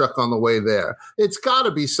off the truck on the way there. It's got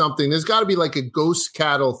to be something. There's got to be like a ghost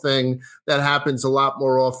cattle thing that happens a lot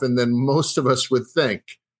more often than most of us would think.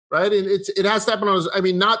 Right. And it has to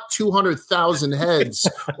happen not 200,000 heads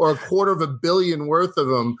or $250 million worth of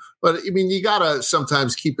them. But you got to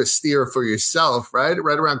sometimes keep a steer for yourself. Right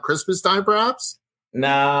around Christmas time, perhaps.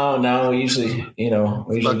 No. Usually,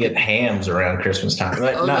 we get hams around Christmas time.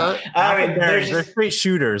 But okay. They're straight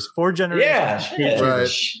shooters. 4 generations. Yeah. Right.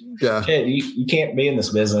 Yeah. You can't be in this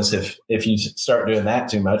business if you start doing that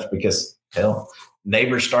too much because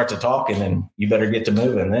neighbors start to talk and then you better get to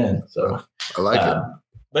moving then. So I like it.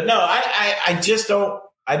 But no, I just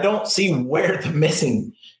don't see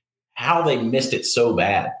how they missed it so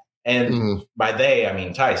bad. And by they, I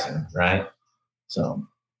mean Tyson, right? So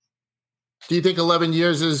do you think 11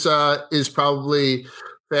 years is probably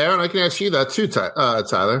fair? And I can ask you that too, Tyler. I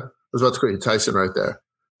was about to call you Tyson right there.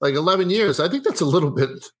 Like 11 years, I think that's a little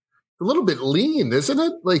bit lean, isn't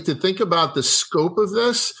it? Like to think about the scope of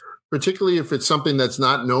this, particularly if it's something that's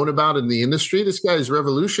not known about in the industry. This guy is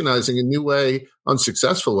revolutionizing a new way,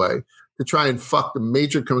 unsuccessful way, to try and fuck the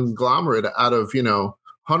major conglomerate out of,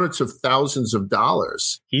 hundreds of thousands of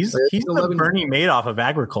dollars. He's the Bernie Madoff of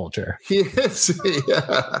agriculture. He is.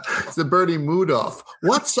 Yeah. It's the Bernie Madoff.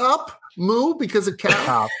 What's up, Moo? Because of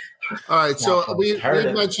cow. All right. So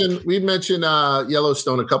we mentioned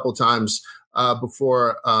Yellowstone a couple times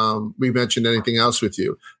before we mentioned anything else with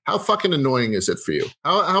you. How fucking annoying is it for you?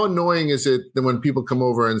 How annoying is it that when people come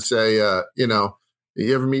over and say,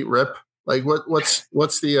 you ever meet Rip? Like what's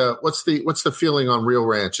the feeling on real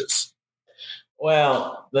ranches?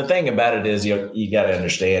 Well, the thing about it is you got to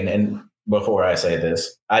understand, and before I say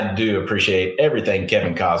this, I do appreciate everything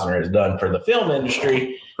Kevin Costner has done for the film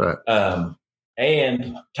industry, right?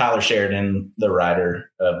 And Tyler Sheridan, the writer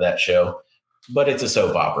of that show, but it's a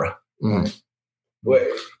soap opera. Mm.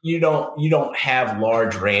 Where you don't have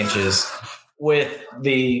large ranches with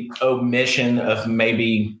the omission of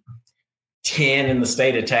maybe 10 in the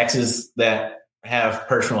state of Texas that have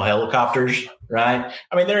personal helicopters, right?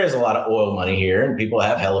 I mean, there is a lot of oil money here and people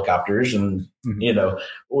have helicopters and,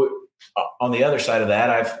 on the other side of that,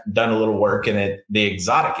 I've done a little work in the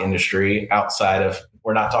exotic industry outside of,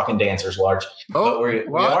 we're not talking dancers large, but we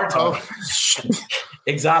are talking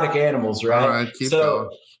exotic animals, right? All right, keep going.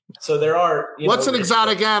 So there are. What's an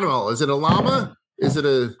exotic animal? Is it a llama? Is it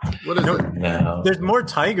what is it? No. There's more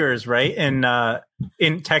tigers, right, in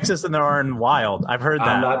Texas than there are in wild. I've heard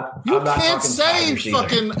that. You can't say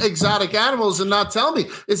fucking exotic animals and not tell me.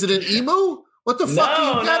 Is it an emu? What the fuck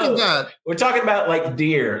are you getting at? We're talking about like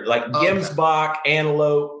deer, like Gemsbok,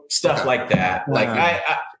 antelope, stuff like that. Like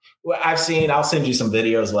I've seen. I'll send you some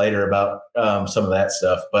videos later about some of that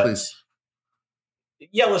stuff. But please.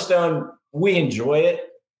 Yellowstone, we enjoy it,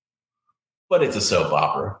 but it's a soap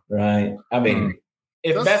opera, right? I mean,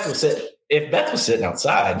 if Beth was sitting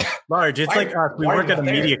outside, large, it's like we work at a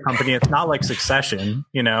media company. It's not like Succession,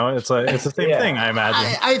 It's the same thing, I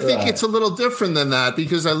imagine. I think it's a little different than that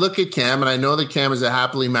because I look at Cam and I know that Cam is a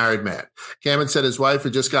happily married man. Cam had said his wife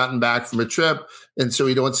had just gotten back from a trip, and so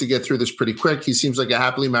he wants to get through this pretty quick. He seems like a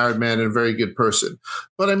happily married man and a very good person.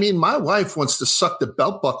 But I mean, my wife wants to suck the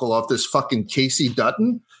belt buckle off this fucking Casey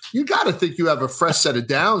Dutton. You got to think you have a fresh set of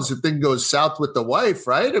downs if thing goes south with the wife,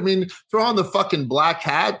 right? I mean, throw on the fucking black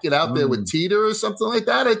hat, get out there with Teeter or something like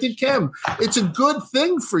that. I think, Cam, it's a good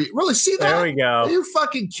thing for you. Really, see that? There we go. Are you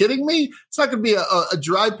fucking kidding me? It's not going to be a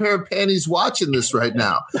dry pair of panties watching this right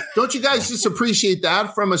now. Don't you guys just appreciate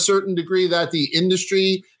that from a certain degree that the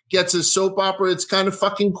industry gets a soap opera? It's kind of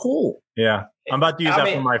fucking cool. Yeah. I'm about to use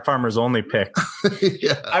that for my Farmers Only pick.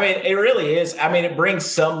 Yeah. I mean, it really is. I mean, it brings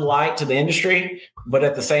some light to the industry, but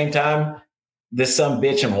at the same time, this some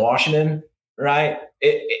bitch in Washington, right?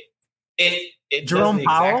 It Jerome does the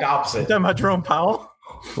Powell? exact opposite. You talking about Jerome Powell?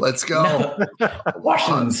 Let's go. No.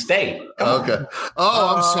 Washington State. Okay.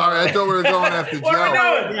 Oh, I'm sorry. I thought we were going after Joe. What are we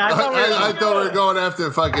doing? Yeah, I thought we were going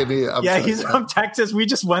after fucking. He's from Texas. We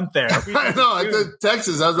just went there. I know. I did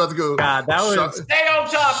Texas. I was about to go. God, that was stay on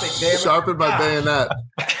topic. Damn it. Sharpen my bayonet.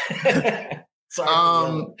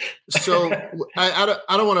 Sorry. So I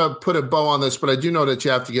don't want to put a bow on this, but I do know that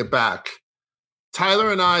you have to get back.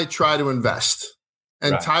 Tyler and I try to invest,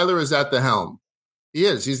 and right. Tyler is at the helm. He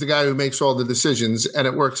is. He's the guy who makes all the decisions, and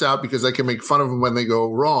it works out because I can make fun of them when they go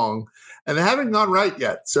wrong. And they haven't gone right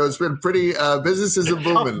yet. So it's been pretty business isn't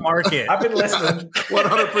booming. Market. I've been listening.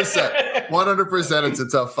 100%. 100% it's a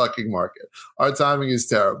tough fucking market. Our timing is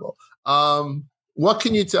terrible. What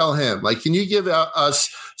can you tell him? Like, can you give us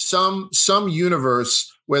some universe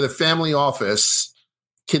where the family office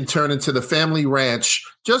can turn into the family ranch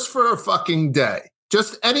just for a fucking day?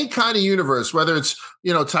 Just any kind of universe, whether it's,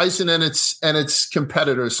 Tyson and its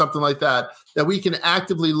competitors, something like that we can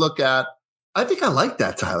actively look at. I think I like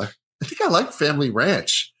that, Tyler. I think I like Family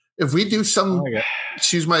Ranch. If we do some,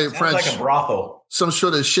 excuse my French, like a brothel, some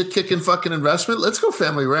sort of shit kicking fucking investment, let's go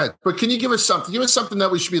Family Ranch. But can you give us something? Give us something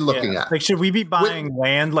that we should be looking at. Like, should we be buying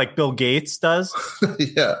land like Bill Gates does?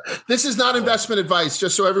 Yeah. This is not investment advice,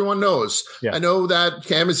 just so everyone knows. Yeah. I know that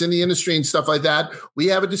Cam is in the industry and stuff like that. We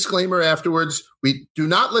have a disclaimer afterwards. We do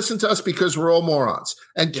not listen to us because we're all morons.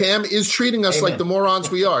 And Cam is treating us like the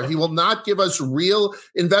morons we are. He will not give us real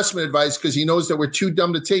investment advice because he knows that we're too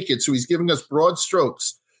dumb to take it. So he's giving us broad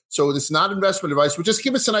strokes. So it's not investment advice, but just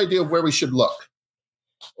give us an idea of where we should look.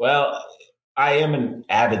 Well, I am an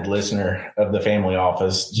avid listener of the Family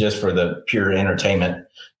Office just for the pure entertainment.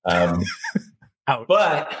 But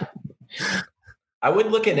I would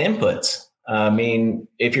look at inputs. I mean,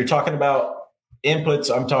 if you're talking about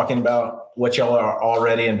inputs, I'm talking about what y'all are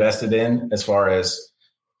already invested in as far as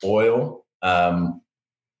oil. The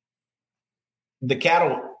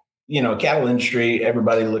cattle industry,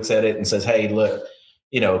 everybody looks at it and says, hey, look,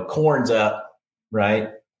 corn's up, right?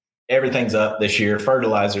 Everything's up this year.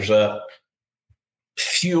 Fertilizer's up.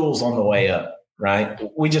 fuels on the way up, right?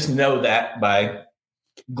 We just know that by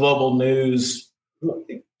global news,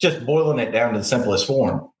 just boiling it down to the simplest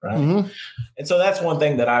form, right? Mm-hmm. And so that's one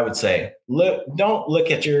thing that I would say. Don't look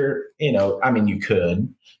at your, you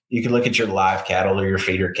could look at your live cattle or your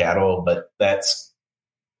feeder cattle, but that's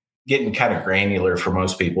getting kind of granular for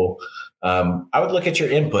most people. I would look at your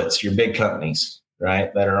inputs, your big companies,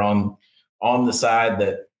 right, that are on the side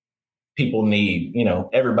that people need.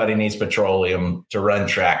 Everybody needs petroleum to run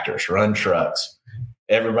tractors, run trucks.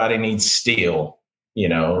 Everybody needs steel,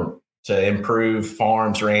 to improve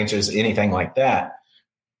farms, ranches, anything like that.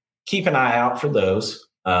 Keep an eye out for those.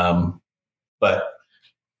 But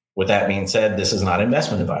with that being said, this is not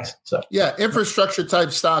investment advice. So yeah, infrastructure type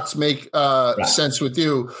stocks make sense with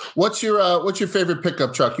you. What's your favorite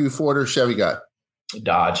pickup truck? You Ford or Chevy guy?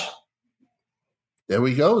 Dodge. There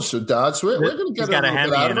we go. So Dodge, we're going to get a little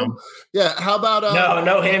bit out of them. Yeah. How about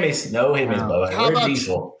no Hemis, Bubba. How about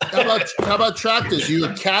diesel? how about tractors? You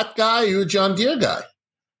a Cat guy? You a John Deere guy?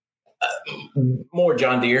 More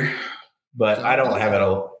John Deere, but I don't have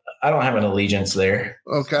an allegiance there.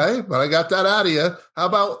 Okay, but I got that out of you. How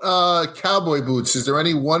about cowboy boots? Is there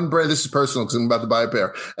any one brand? This is personal because I'm about to buy a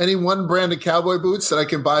pair. Any one brand of cowboy boots that I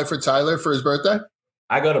can buy for Tyler for his birthday?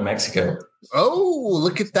 I go to Mexico. Oh,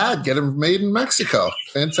 look at that. Get them made in Mexico.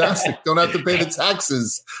 Fantastic. Don't have to pay the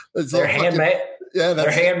taxes. They're handmade. Yeah,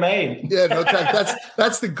 they're handmade. Yeah, no tax.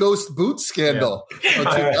 That's the ghost boot scandal.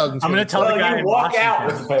 Yeah. I'm going to tell the guy you walk out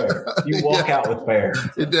with a pair. You walk out with a pair.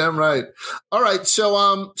 You're damn right. All right,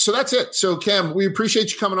 so that's it. So Cam, we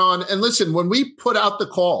appreciate you coming on. And listen, when we put out the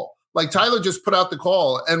call, like Tyler just put out the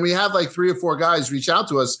call, and we have like 3 or 4 guys reach out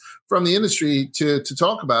to us from the industry to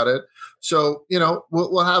talk about it. So,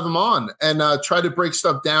 we'll have them on and try to break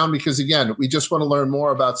stuff down because, again, we just want to learn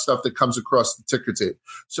more about stuff that comes across the ticker tape.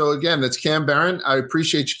 So, again, that's Cam Barron. I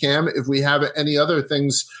appreciate you, Cam. If we have any other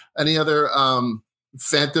things, any other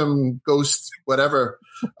phantom, ghost, whatever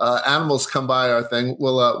animals come by our thing,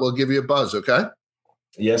 we'll give you a buzz, okay?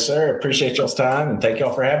 Yes, sir. Appreciate y'all's time, and thank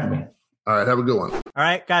y'all for having me. All right. Have a good one. All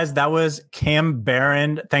right, guys. That was Cam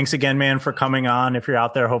Barron. Thanks again, man, for coming on. If you're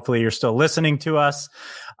out there, hopefully you're still listening to us.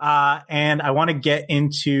 And I want to get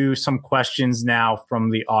into some questions now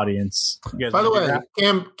from the audience. By the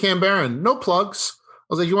way, Cam Barron, no plugs. I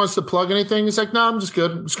was like, he wants to plug anything? He's like, no, I'm just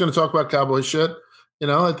good. I'm just going to talk about Cowboy shit.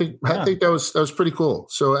 I think that was pretty cool.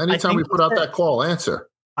 So anytime we put out that call, answer.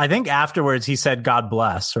 I think afterwards he said, God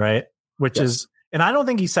bless, right? Which is, and I don't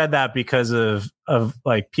think he said that because of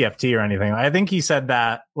like PFT or anything. I think he said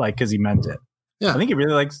that like because he meant it. Yeah. I think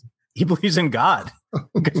he believes in God.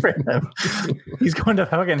 Good for him. He's going to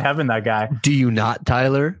fucking heaven, that guy. Do you not,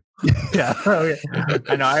 Tyler? Yeah. Okay.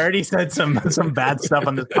 I know. I already said some bad stuff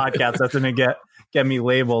on this podcast that's going to get me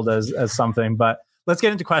labeled as something. But let's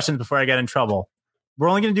get into questions before I get in trouble. We're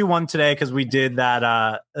only going to do one today because we did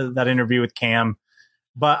that interview with Cam.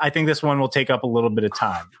 But I think this one will take up a little bit of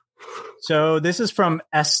time. So this is from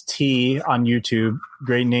ST on YouTube.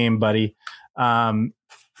 Great name, buddy.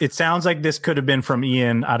 It sounds like this could have been from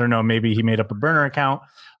Ian. I don't know. Maybe he made up a burner account.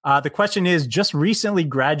 The question is, just recently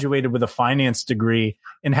graduated with a finance degree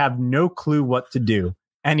and have no clue what to do.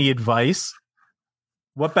 Any advice?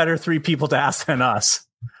 What better 3 people to ask than us?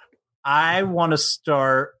 I want to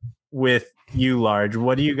start with you, Large.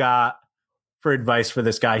 What do you got for advice for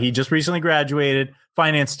this guy? He just recently graduated,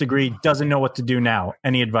 finance degree, doesn't know what to do now.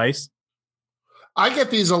 Any advice? I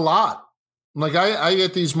get these a lot. Like I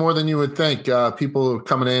get these more than you would think. People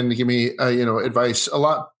coming in to give me, advice a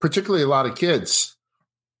lot, particularly a lot of kids.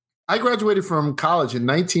 I graduated from college in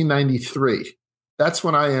 1993. That's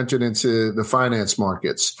when I entered into the finance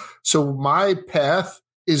markets. So my path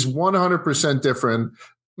is 100% different.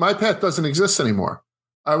 My path doesn't exist anymore.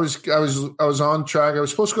 I was on track. I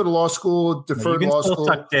was supposed to go to law school, deferred law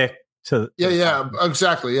school. Yeah,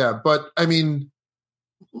 exactly. Yeah. But I mean,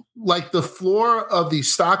 like the floor of the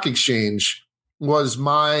stock exchange was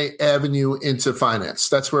my avenue into finance.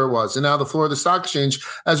 That's where it was. And now the floor of the stock exchange,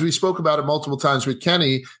 as we spoke about it multiple times with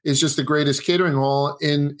Kenny, is just the greatest catering hall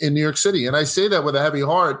in New York City. And I say that with a heavy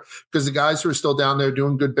heart because the guys who are still down there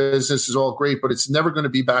doing good business is all great, but it's never going to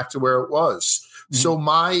be back to where it was. Mm-hmm. So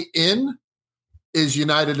my in is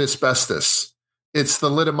United Asbestos. It's the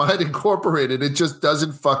Litamide Incorporated. It just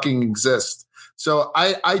doesn't fucking exist. So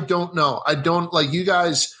I don't know. I don't, like, you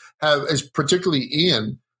guys have, as particularly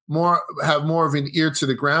Ian, have more of an ear to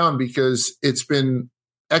the ground because it's been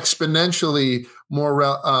exponentially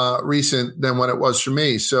more recent than what it was for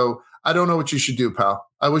me. So I don't know what you should do, pal.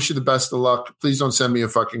 I wish you the best of luck. Please don't send me a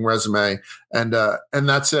fucking resume. And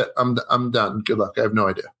that's it. I'm done. Good luck. I have no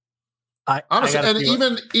idea. Honestly,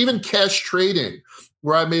 and even cash trading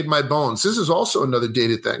where I made my bones. This is also another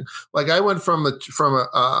dated thing. Like I went from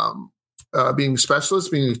being specialist,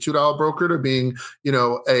 being a $2 broker, to being,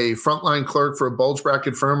 a frontline clerk for a bulge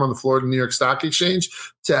bracket firm on the floor of the New York Stock Exchange,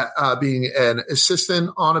 to being an assistant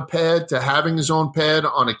on a pad, to having his own pad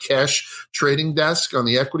on a cash trading desk, on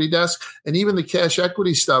the equity desk. And even the cash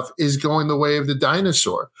equity stuff is going the way of the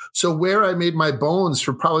dinosaur. So where I made my bones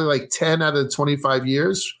for probably like 10 out of the 25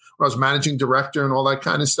 years when I was managing director and all that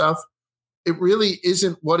kind of stuff, it really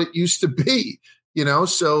isn't what it used to be,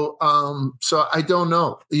 So I don't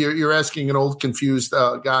know. You're asking an old confused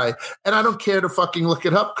guy, and I don't care to fucking look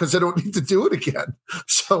it up because I don't need to do it again.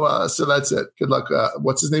 So that's it. Good luck.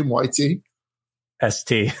 What's his name? YT?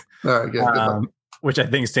 ST. All right, good luck. Which I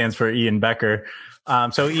think stands for Ian Becker.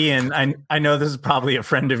 So Ian, I know this is probably a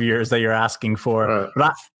friend of yours that you're asking for, right.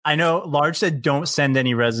 But I know Large said don't send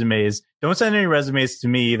any resumes. Don't send any resumes to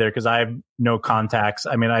me either because I have no contacts.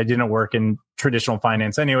 I mean, I didn't work in traditional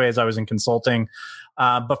finance anyways. I was in consulting.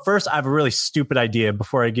 But first, I have a really stupid idea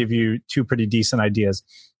before I give you two pretty decent ideas.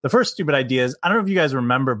 The first stupid idea is, I don't know if you guys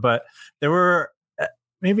remember, but there were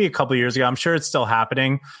maybe a couple of years ago, I'm sure it's still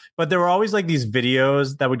happening, but there were always like these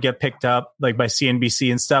videos that would get picked up like by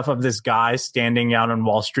CNBC and stuff of this guy standing out on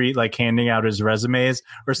Wall Street, like handing out his resumes,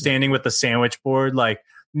 or standing with the sandwich board, like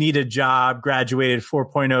need a job, graduated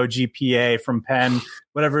 4.0 GPA from Penn,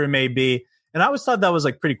 whatever it may be. And I always thought that was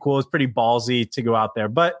like pretty cool. It's pretty ballsy to go out there.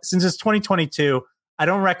 But since it's 2022, I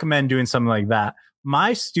don't recommend doing something like that.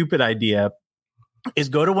 My stupid idea is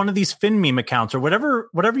go to one of these FinMeme accounts or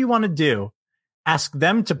whatever you want to do. Ask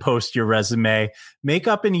them to post your resume, make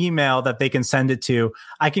up an email that they can send it to.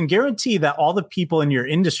 I can guarantee that all the people in your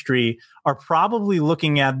industry are probably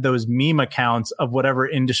looking at those meme accounts of whatever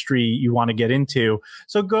industry you want to get into.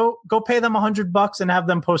 So go pay them $100 and have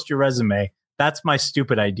them post your resume. That's my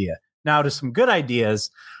stupid idea. Now to some good ideas.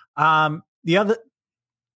 The other,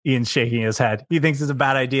 Ian's shaking his head. He thinks it's a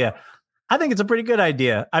bad idea. I think it's a pretty good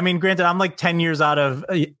idea. I mean, granted, I'm like 10 years out of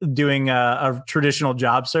doing a traditional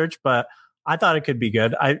job search, but I thought it could be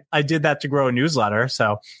good. I did that to grow a newsletter.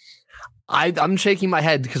 So I'm shaking my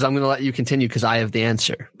head because I'm going to let you continue because I have the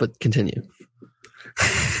answer, but continue.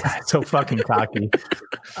 So fucking cocky.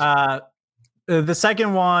 The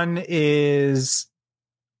second one is,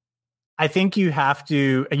 I think you have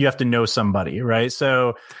to know somebody, right?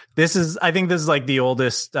 So I think this is like the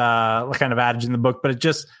oldest kind of adage in the book, but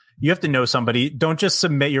you have to know somebody. Don't just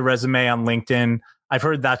submit your resume on LinkedIn. I've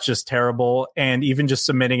heard that's just terrible. And even just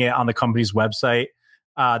submitting it on the company's website,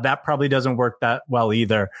 that probably doesn't work that well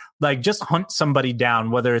either. Like just hunt somebody down,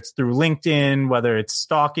 whether it's through LinkedIn, whether it's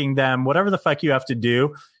stalking them, whatever the fuck you have to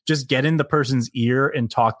do, just get in the person's ear and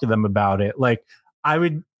talk to them about it. Like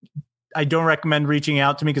I don't recommend reaching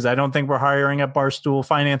out to me because I don't think we're hiring at Barstool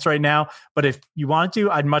Finance right now. But if you want to,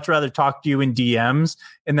 I'd much rather talk to you in DMs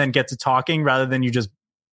and then get to talking rather than you just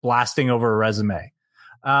blasting over a resume.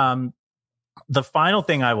 The final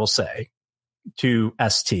thing I will say to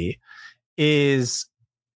ST is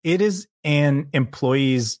it is an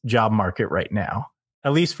employee's job market right now,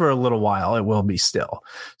 at least for a little while. It will be still.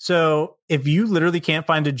 So if you literally can't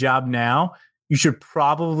find a job now, you should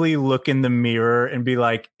probably look in the mirror and be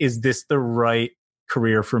like, is this the right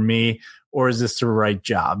career for me? Or is this the right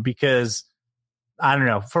job? Because I don't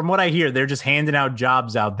know. From what I hear, they're just handing out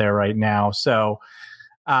jobs out there right now. So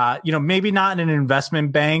maybe not in an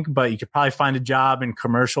investment bank, but you could probably find a job in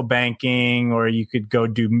commercial banking, or you could go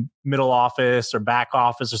do middle office or back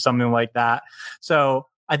office or something like that. So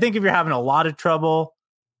I think if you're having a lot of trouble,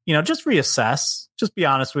 just reassess, just be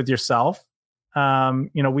honest with yourself.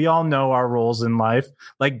 We all know our roles in life.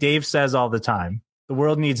 Like Dave says all the time, the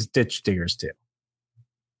world needs ditch diggers too.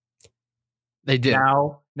 They do.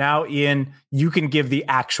 Now, Ian, you can give the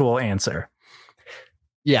actual answer.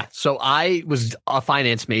 Yeah. So I was a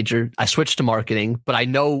finance major. I switched to marketing, but I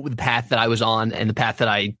know the path that I was on and the path that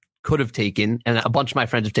I could have taken. And a bunch of my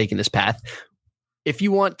friends have taken this path. If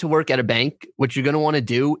you want to work at a bank, what you're going to want to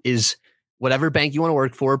do is whatever bank you want to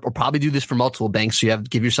work for, or probably do this for multiple banks. So you have to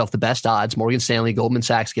give yourself the best odds. Morgan Stanley, Goldman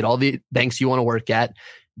Sachs, get all the banks you want to work at.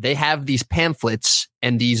 They have these pamphlets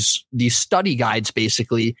and these study guides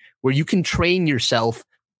basically where you can train yourself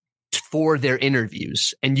for their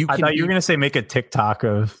interviews. And I thought you were going to say make a TikTok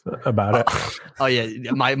about it. Oh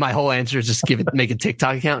yeah. My whole answer is just make a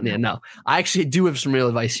TikTok account. Yeah, no, I actually do have some real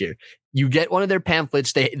advice here. You get one of their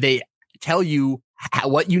pamphlets. They tell you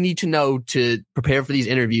what you need to know to prepare for these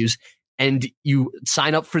interviews. And you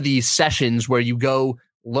sign up for these sessions where you go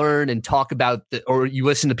learn and talk about or you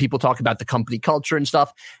listen to people talk about the company culture and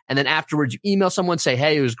stuff. And then afterwards you email someone, say,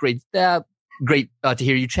 hey, it was great. Great to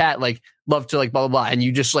hear you chat. Like, love to blah, blah, blah. And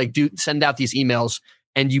you just send out these emails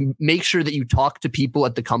and you make sure that you talk to people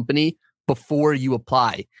at the company before you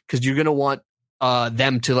apply, because you're going to want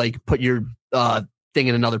them to like put your thing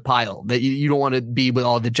in another pile. That you don't want to be with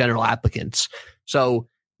all the general applicants. So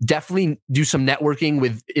definitely do some networking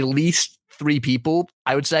with at least 3 people,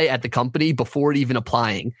 I would say, at the company before even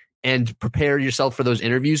applying, and prepare yourself for those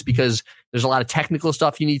interviews, because there's a lot of technical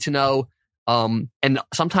stuff you need to know. And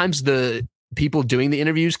sometimes the people doing the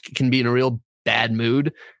interviews can be in a real bad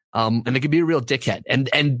mood. And they could be a real dickhead.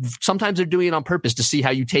 And sometimes they're doing it on purpose to see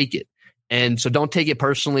how you take it. And so don't take it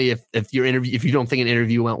personally if you don't think an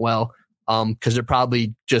interview went well, because they're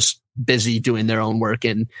probably just busy doing their own work,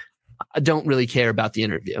 and I don't really care about the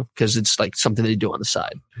interview because it's like something they do on the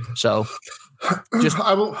side. So just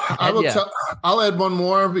I'll add one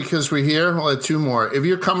more because we're here. I'll add 2 more. If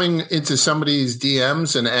you're coming into somebody's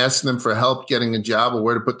DMs and asking them for help getting a job or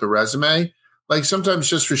where to put the resume, like sometimes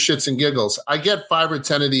just for shits and giggles, I get 5 or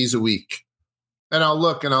 10 of these a week, and I'll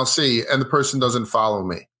look and I'll see, and the person doesn't follow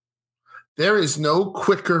me. There is no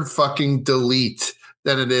quicker fucking delete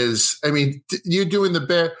than it is. I mean, you're doing the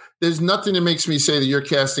bare. There's nothing that makes me say that you're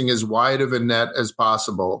casting as wide of a net as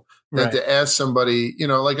possible than to ask somebody,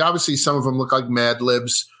 like obviously some of them look like Mad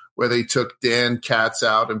Libs where they took Dan Katz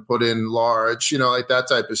out and put in large, like that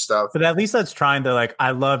type of stuff. But at least that's trying to like,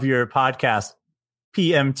 I love your podcast,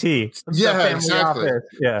 PMT. Yeah, exactly.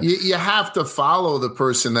 Yeah. You have to follow the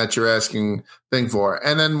person that you're asking thing for.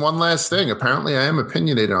 And then one last thing, apparently I am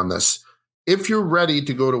opinionated on this. If you're ready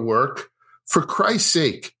to go to work, for Christ's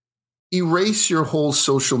sake, erase your whole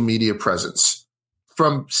social media presence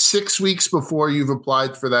from 6 weeks before you've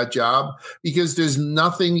applied for that job, because there's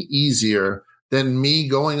nothing easier than me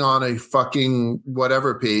going on a fucking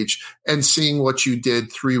whatever page and seeing what you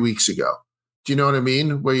did 3 weeks ago. Do you know what I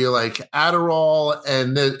mean? Where you're like Adderall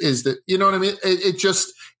and you know what I mean?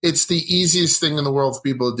 It's the easiest thing in the world for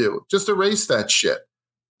people to do. Just erase that shit.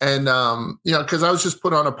 And, because I was just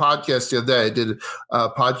put on a podcast the other day. I did a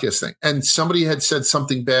podcast thing, and somebody had said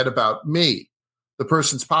something bad about me, the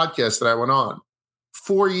person's podcast that I went on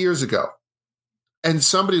 4 years ago. And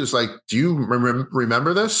somebody was like, do you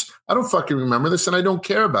remember this? I don't fucking remember this, and I don't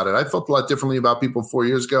care about it. I felt a lot differently about people 4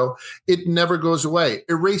 years ago. It never goes away.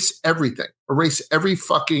 Erase everything. Erase every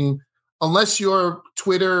fucking, unless your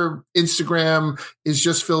Twitter, Instagram is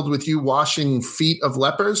just filled with you washing feet of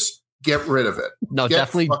lepers. Get rid of it. No,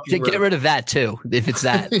 definitely get rid of that too, if it's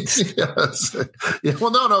that. Yes. Yeah. Well,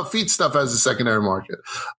 no, feed stuff has a secondary market.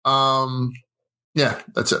 Yeah,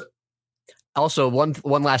 that's it. Also,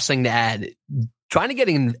 one last thing to add. Trying to get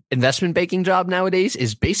an investment banking job nowadays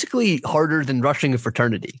is basically harder than rushing a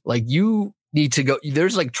fraternity. Like you need to go,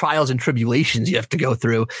 there's like trials and tribulations you have to go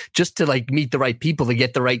through just to like meet the right people, to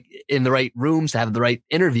get in the right rooms, to have the right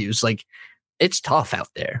interviews. Like it's tough out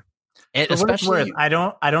there. And especially, I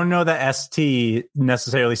don't know that ST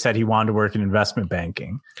necessarily said he wanted to work in investment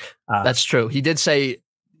banking. That's true. He did say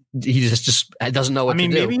he just doesn't know what to do.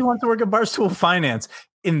 Maybe he wants to work at Barstool Finance.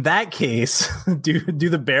 In that case, do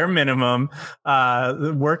the bare minimum,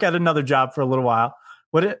 work at another job for a little while.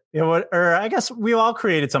 Or I guess we all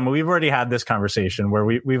created something. We've already had this conversation where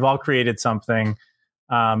we've all created something.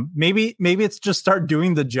 Maybe it's just start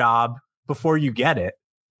doing the job before you get it.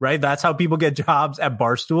 Right. That's how people get jobs at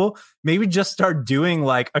Barstool. Maybe just start doing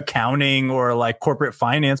like accounting or like corporate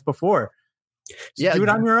finance before. Just do it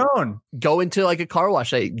on your own. Go into like a car wash.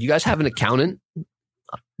 Hey, you guys have an accountant?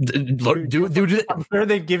 Do I'm sure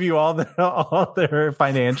they give you all their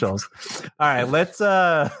financials. All right,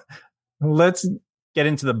 let's get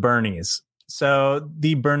into the Bernies. So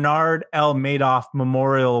the Bernard L. Madoff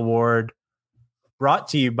Memorial Award, brought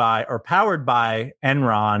to you by or powered by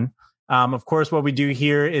Enron. Of course, what we do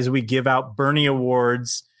here is we give out Bernie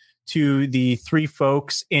Awards to the 3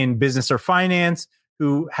 folks in business or finance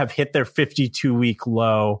who have hit their 52-week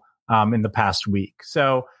low in the past week.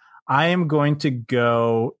 So I am going to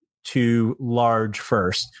go to large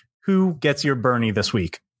first. Who gets your Bernie this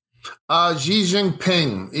week? Xi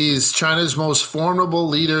Jinping is China's most formidable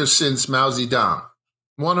leader since Mao Zedong.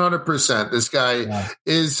 100%. This guy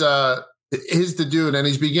is the dude, and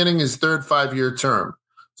he's beginning his 3rd 5-year term.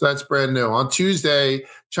 So that's brand new. On Tuesday,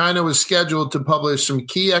 China was scheduled to publish some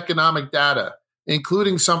key economic data,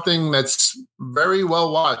 including something that's very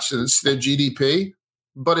well watched. It's their GDP,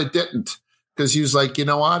 but it didn't, because he was like, you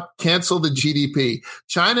know what? Cancel the GDP.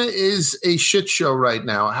 China is a shit show right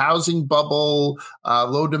now. Housing bubble,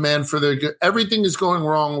 low demand for their good. Everything is going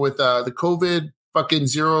wrong with the COVID fucking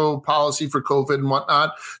zero policy for COVID and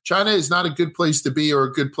whatnot. China is not a good place to be or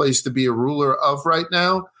a good place to be a ruler of right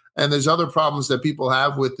now. And there's other problems that people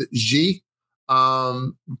have with Xi.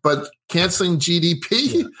 But canceling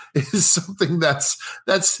GDP is something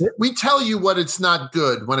that's we tell you what it's not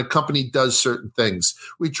good when a company does certain things.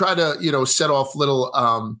 We try to, set off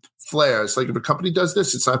little flares. Like if a company does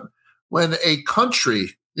this, it's not. When a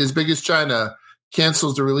country as big as China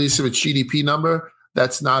cancels the release of its GDP number,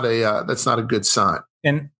 that's not a good sign.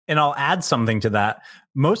 And I'll add something to that.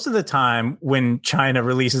 Most of the time when China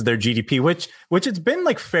releases their GDP, which it's been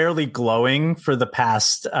like fairly glowing for the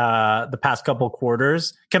past couple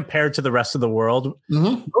quarters compared to the rest of the world,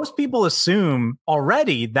 most people assume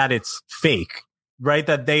already that it's fake, right?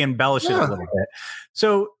 That they embellish it a little bit.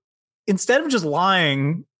 So instead of just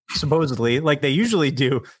lying, supposedly, like they usually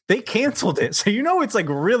do, they canceled it. So it's like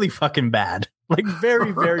really fucking bad. Like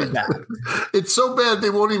very, very bad. It's so bad they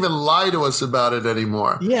won't even lie to us about it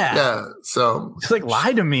anymore. Yeah. So it's like,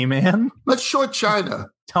 lie to me, man. Let's short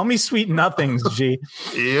China. Tell me sweet nothings, G.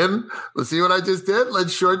 Ian, let's see what I just did.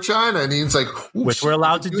 Let's short China. And Ian's like, which we're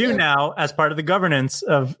allowed to do now as part of the governance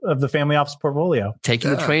of the family office portfolio.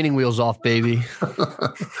 Taking the training wheels off, baby.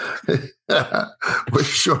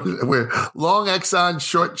 We're long Exxon,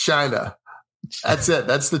 short China. That's it.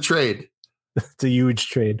 That's the trade. It's a huge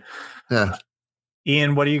trade. Yeah.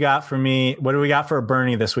 Ian, what do you got for me? What do we got for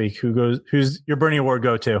Bernie this week? Who's your Bernie Award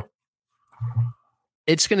go to?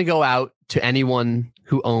 It's going to go out to anyone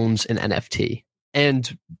who owns an NFT,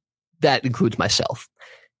 and that includes myself.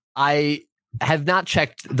 I have not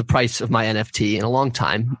checked the price of my NFT in a long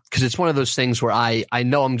time because it's one of those things where I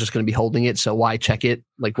know I'm just going to be holding it, so why check it?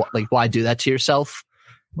 Like why do that to yourself?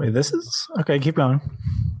 Wait, this is okay. Keep going.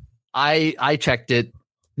 I checked it.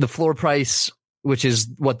 The floor price, which is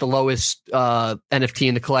what the lowest NFT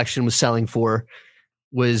in the collection was selling for,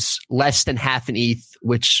 was less than half an ETH,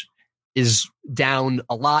 which is down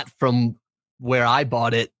a lot from where I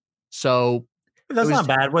bought it. So that's not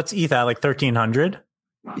bad. What's ETH at? Like 1,300?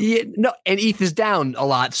 Yeah, no, and ETH is down a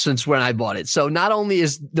lot since when I bought it. So not only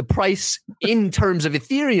is the price in terms of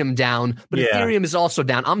Ethereum down, but Ethereum is also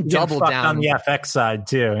down. I'm double down on the FX side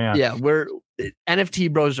too. Yeah, we're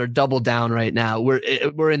NFT bros are double down right now.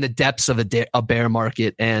 We're in the depths of a bear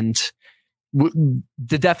market, and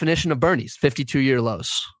the definition of Bernie's 52-year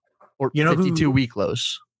lows or 52-week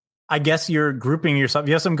lows. I guess you're grouping yourself.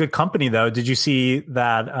 You have some good company though. Did you see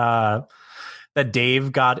that that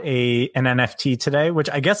Dave got an NFT today? Which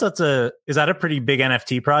I guess is that a pretty big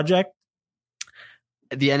NFT project?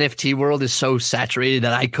 The NFT world is so saturated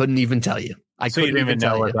that I couldn't even tell you. So you didn't even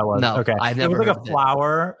know what that was? No, okay. I've never. It was like a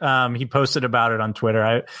flower. He posted about it on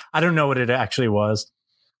Twitter. I don't know what it actually was.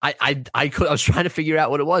 I was trying to figure out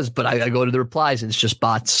what it was, but I go to the replies and it's just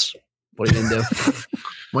bots. What are you gonna do?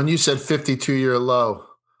 When you said 52-year low,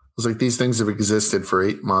 I was like, these things have existed for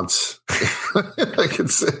 8 months. Like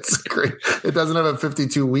it's great. It doesn't have a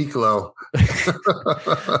 52-week low.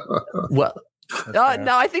 Well,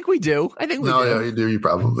 no, I think we do. I think we do. Yeah, you do. You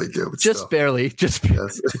probably do. Just still. Barely. Just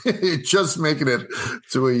just making it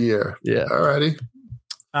to a year. Yeah. All righty.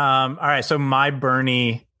 All right. So my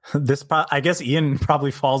Bernie, I guess Ian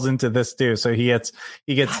probably falls into this too. So he gets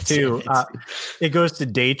two. It goes to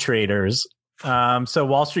day traders. So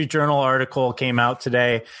Wall Street Journal article came out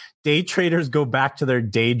today. Day traders go back to their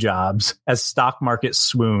day jobs as stock market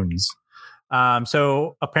swoons.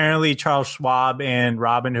 So apparently Charles Schwab and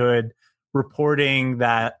Robinhood reporting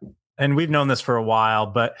that, and we've known this for a while,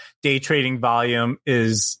 but day trading volume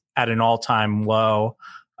is at an all-time low.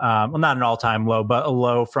 Well, not an all-time low, but a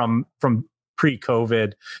low from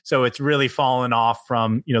pre-COVID. So it's really fallen off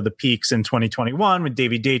from, the peaks in 2021 when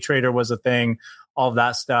Davey Day Trader was a thing, all of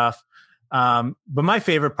that stuff. But my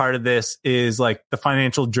favorite part of this is like the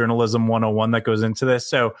financial journalism 101 that goes into this.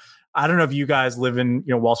 So I don't know if you guys live in,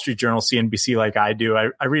 Wall Street Journal, CNBC, like I do.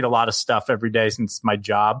 I read a lot of stuff every day since it's my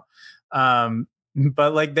job.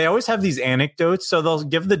 But like they always have these anecdotes. So they'll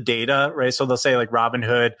give the data, right? So they'll say like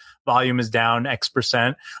Robinhood volume is down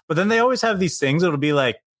X%, but then they always have these things. It'll be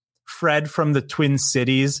like Fred from the Twin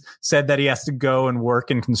Cities said that he has to go and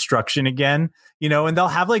work in construction again, and they'll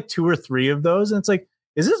have like 2 or 3 of those. And it's like,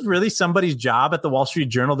 is this really somebody's job at the Wall Street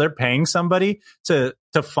Journal? They're paying somebody to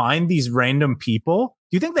find these random people.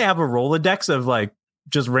 Do you think they have a Rolodex of like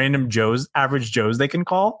just random Joes, average Joes they can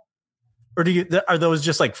call? Or are those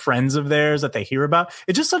just like friends of theirs that they hear about?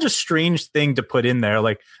 It's just such a strange thing to put in there.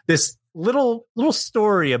 Like this little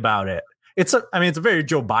story about it. it's a very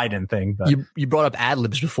Joe Biden thing. But you brought up ad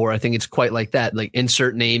libs before. I think it's quite like that. Like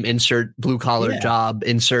insert name, insert blue collar job,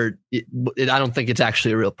 insert. I don't think it's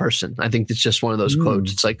actually a real person. I think it's just one of those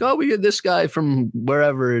quotes. It's like, oh, we get this guy from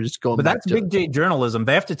wherever. It's going. But that's big J journalism.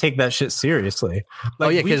 They have to take that shit seriously.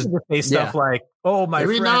 Like, because they say stuff like, "Oh, my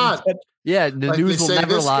maybe friend not." Yeah, the news will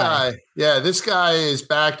never lie. This guy is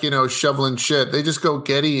back, shoveling shit. They just go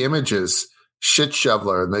Getty Images, shit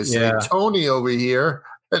shoveler, and they say Tony over here.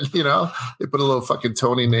 And, they put a little fucking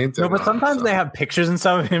Tony name to him. No, but sometimes they have pictures and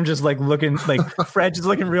stuff of him just like looking like Fred just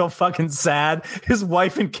looking real fucking sad. His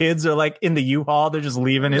wife and kids are like in the U-Haul. They're just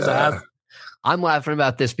leaving his ass. I'm laughing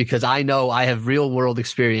about this because I know I have real world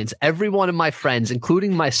experience. Every one of my friends,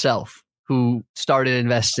 including myself, who started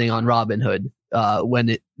investing on Robinhood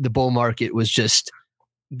when the bull market was just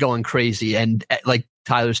going crazy. And like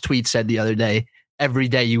Tyler's tweet said the other day, every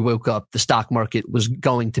day you woke up, the stock market was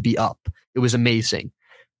going to be up. It was amazing.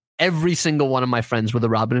 Every single one of my friends with a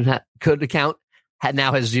Robinhood account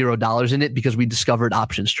now has $0 in it because we discovered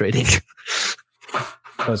options trading.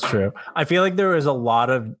 That's true. I feel like there is a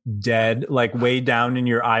lot of dead, like way down in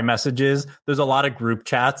your iMessages. There's a lot of group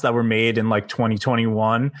chats that were made in like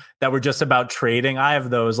 2021 that were just about trading. I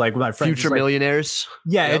have those like my friends. Future millionaires.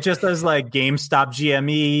 Yeah, yep. It just does like GameStop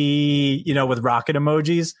GME, with rocket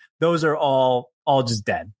emojis. Those are all just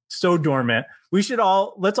dead. So dormant. Let's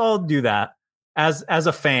all do that. As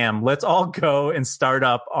a fam, let's all go and start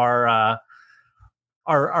up our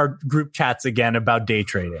group chats again about day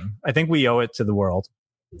trading. I think we owe it to the world.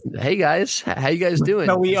 Hey guys, how you guys doing?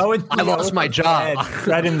 No, we owe it. I lost my job.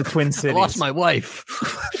 Right in the Twin Cities. I lost my wife.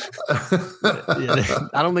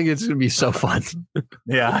 I don't think it's gonna be so fun.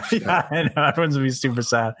 Yeah, I know everyone's gonna be super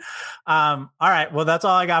sad. All right, well, that's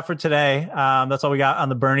all I got for today. That's all we got on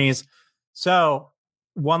the Bernies. So,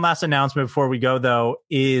 one last announcement before we go, though,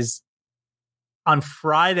 is on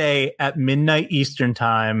Friday at midnight Eastern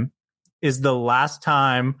time is the last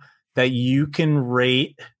time that you can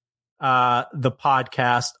rate the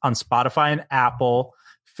podcast on Spotify and Apple.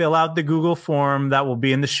 Fill out the Google form that will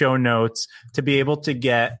be in the show notes to be able to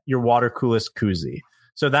get your water coolest koozie.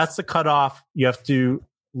 So that's the cutoff. You have to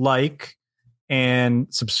like and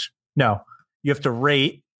you have to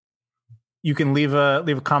rate. You can leave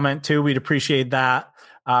a comment too. We'd appreciate that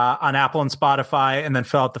on Apple and Spotify, and then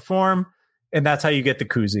fill out the form. And that's how you get the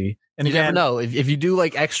koozie. And you never know. If you do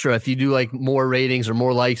like extra, if you do like more ratings or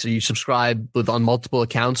more likes, or you subscribe on multiple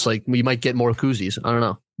accounts, like you might get more koozies. I don't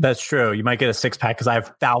know. That's true. You might get a 6-pack because I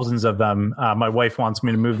have thousands of them. My wife wants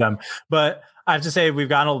me to move them. But I have to say, we've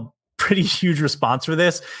gotten a pretty huge response for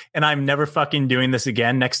this. And I'm never fucking doing this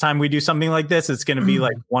again. Next time we do something like this, it's going to be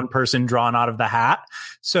like one person drawn out of the hat.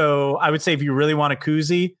 So I would say if you really want a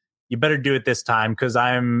koozie, you better do it this time, because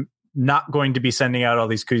I'm not going to be sending out all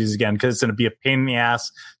these koozies again, because it's going to be a pain in the ass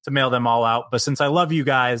to mail them all out. But since I love you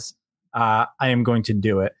guys, I am going to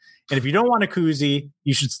do it. And if you don't want a koozie,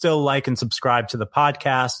 you should still like and subscribe to the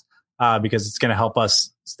podcast because it's going to help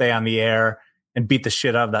us stay on the air and beat the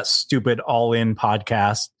shit out of that stupid all-in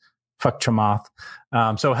podcast. Fuck Chamath.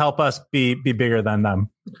 So help us be bigger than them.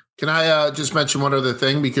 Can I just mention one other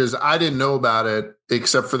thing? Because I didn't know about it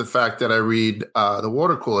except for the fact that I read the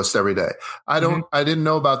Water Coolest every day. I didn't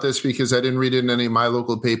know about this because I didn't read it in any of my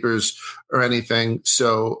local papers or anything.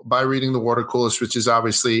 So by reading the Water Coolest, which is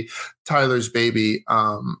obviously Tyler's baby,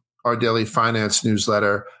 our daily finance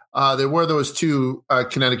newsletter, there were those two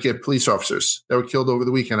Connecticut police officers that were killed over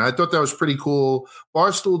the weekend. I thought that was pretty cool.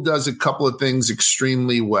 Barstool does a couple of things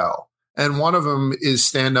extremely well. And one of them is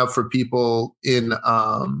stand up for people in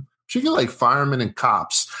particularly like firemen and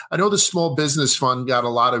cops. I know the Small Business Fund got a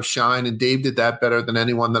lot of shine, and Dave did that better than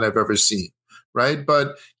anyone that I've ever seen. Right.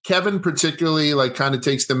 But Kevin particularly like kind of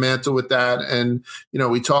takes the mantle with that. And,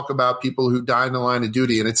 we talk about people who die in the line of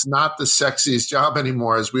duty, and it's not the sexiest job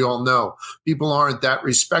anymore, as we all know. People aren't that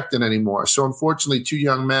respected anymore. So unfortunately, two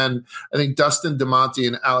young men, I think Dustin DeMonte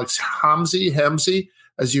and Alex Hemsey,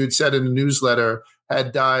 as you had said in the newsletter,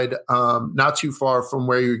 had died not too far from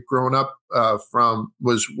where you'd grown up from,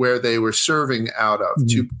 was where they were serving out of,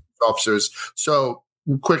 two officers. So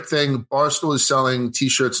quick thing, Barstool is selling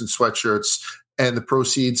T-shirts and sweatshirts and the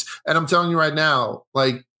proceeds. And I'm telling you right now,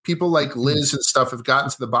 like people like Liz and stuff have gotten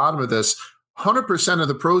to the bottom of this. 100% of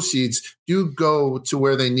the proceeds do go to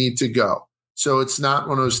where they need to go. So it's not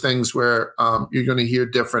one of those things where you're going to hear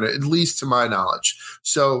different, at least to my knowledge.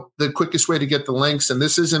 So the quickest way to get the links, and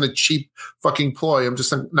this isn't a cheap fucking ploy, I'm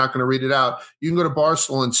just not going to read it out. You can go to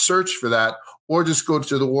Barstool and search for that, or just go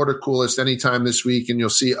to the water coolest anytime this week and you'll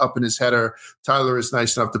see up in his header, Tyler is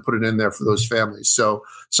nice enough to put it in there for those families. So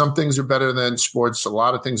some things are better than sports. A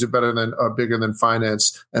lot of things are bigger than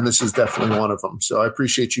finance. And this is definitely one of them. So I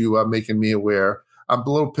appreciate you making me aware. I'm a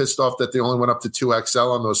little pissed off that they only went up to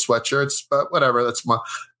 2XL on those sweatshirts, but whatever. That's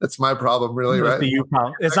my problem, really, right?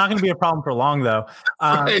 It's not going to be a problem for long, though.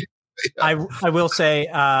 Right. I will say,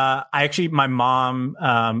 my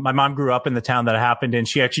mom grew up in the town that it happened in.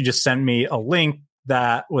 She actually just sent me a link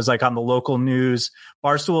that was like on the local news.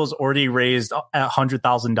 Barstool's already raised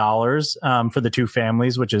 $100,000 for the two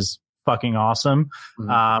families, which is fucking awesome.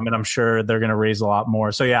 Mm-hmm. And I'm sure they're going to raise a lot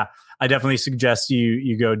more. So yeah, I definitely suggest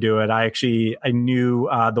you go do it. I knew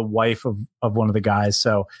the wife of one of the guys.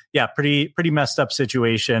 So yeah, pretty messed up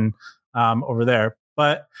situation over there.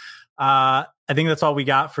 But I think that's all we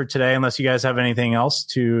got for today, unless you guys have anything else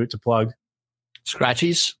to plug.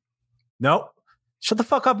 Scratchies? Nope. Shut the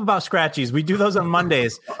fuck up about Scratchies. We do those on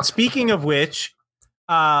Mondays. Speaking of which,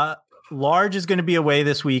 Large is going to be away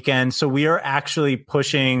this weekend, so we are actually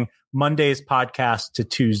pushing Monday's podcast to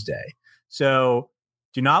Tuesday. So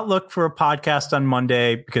do not look for a podcast on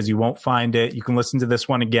Monday because you won't find it. You can listen to this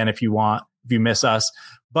one again if you want, if you miss us.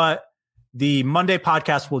 But the Monday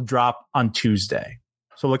podcast will drop on Tuesday.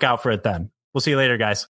 So look out for it then. We'll see you later, guys.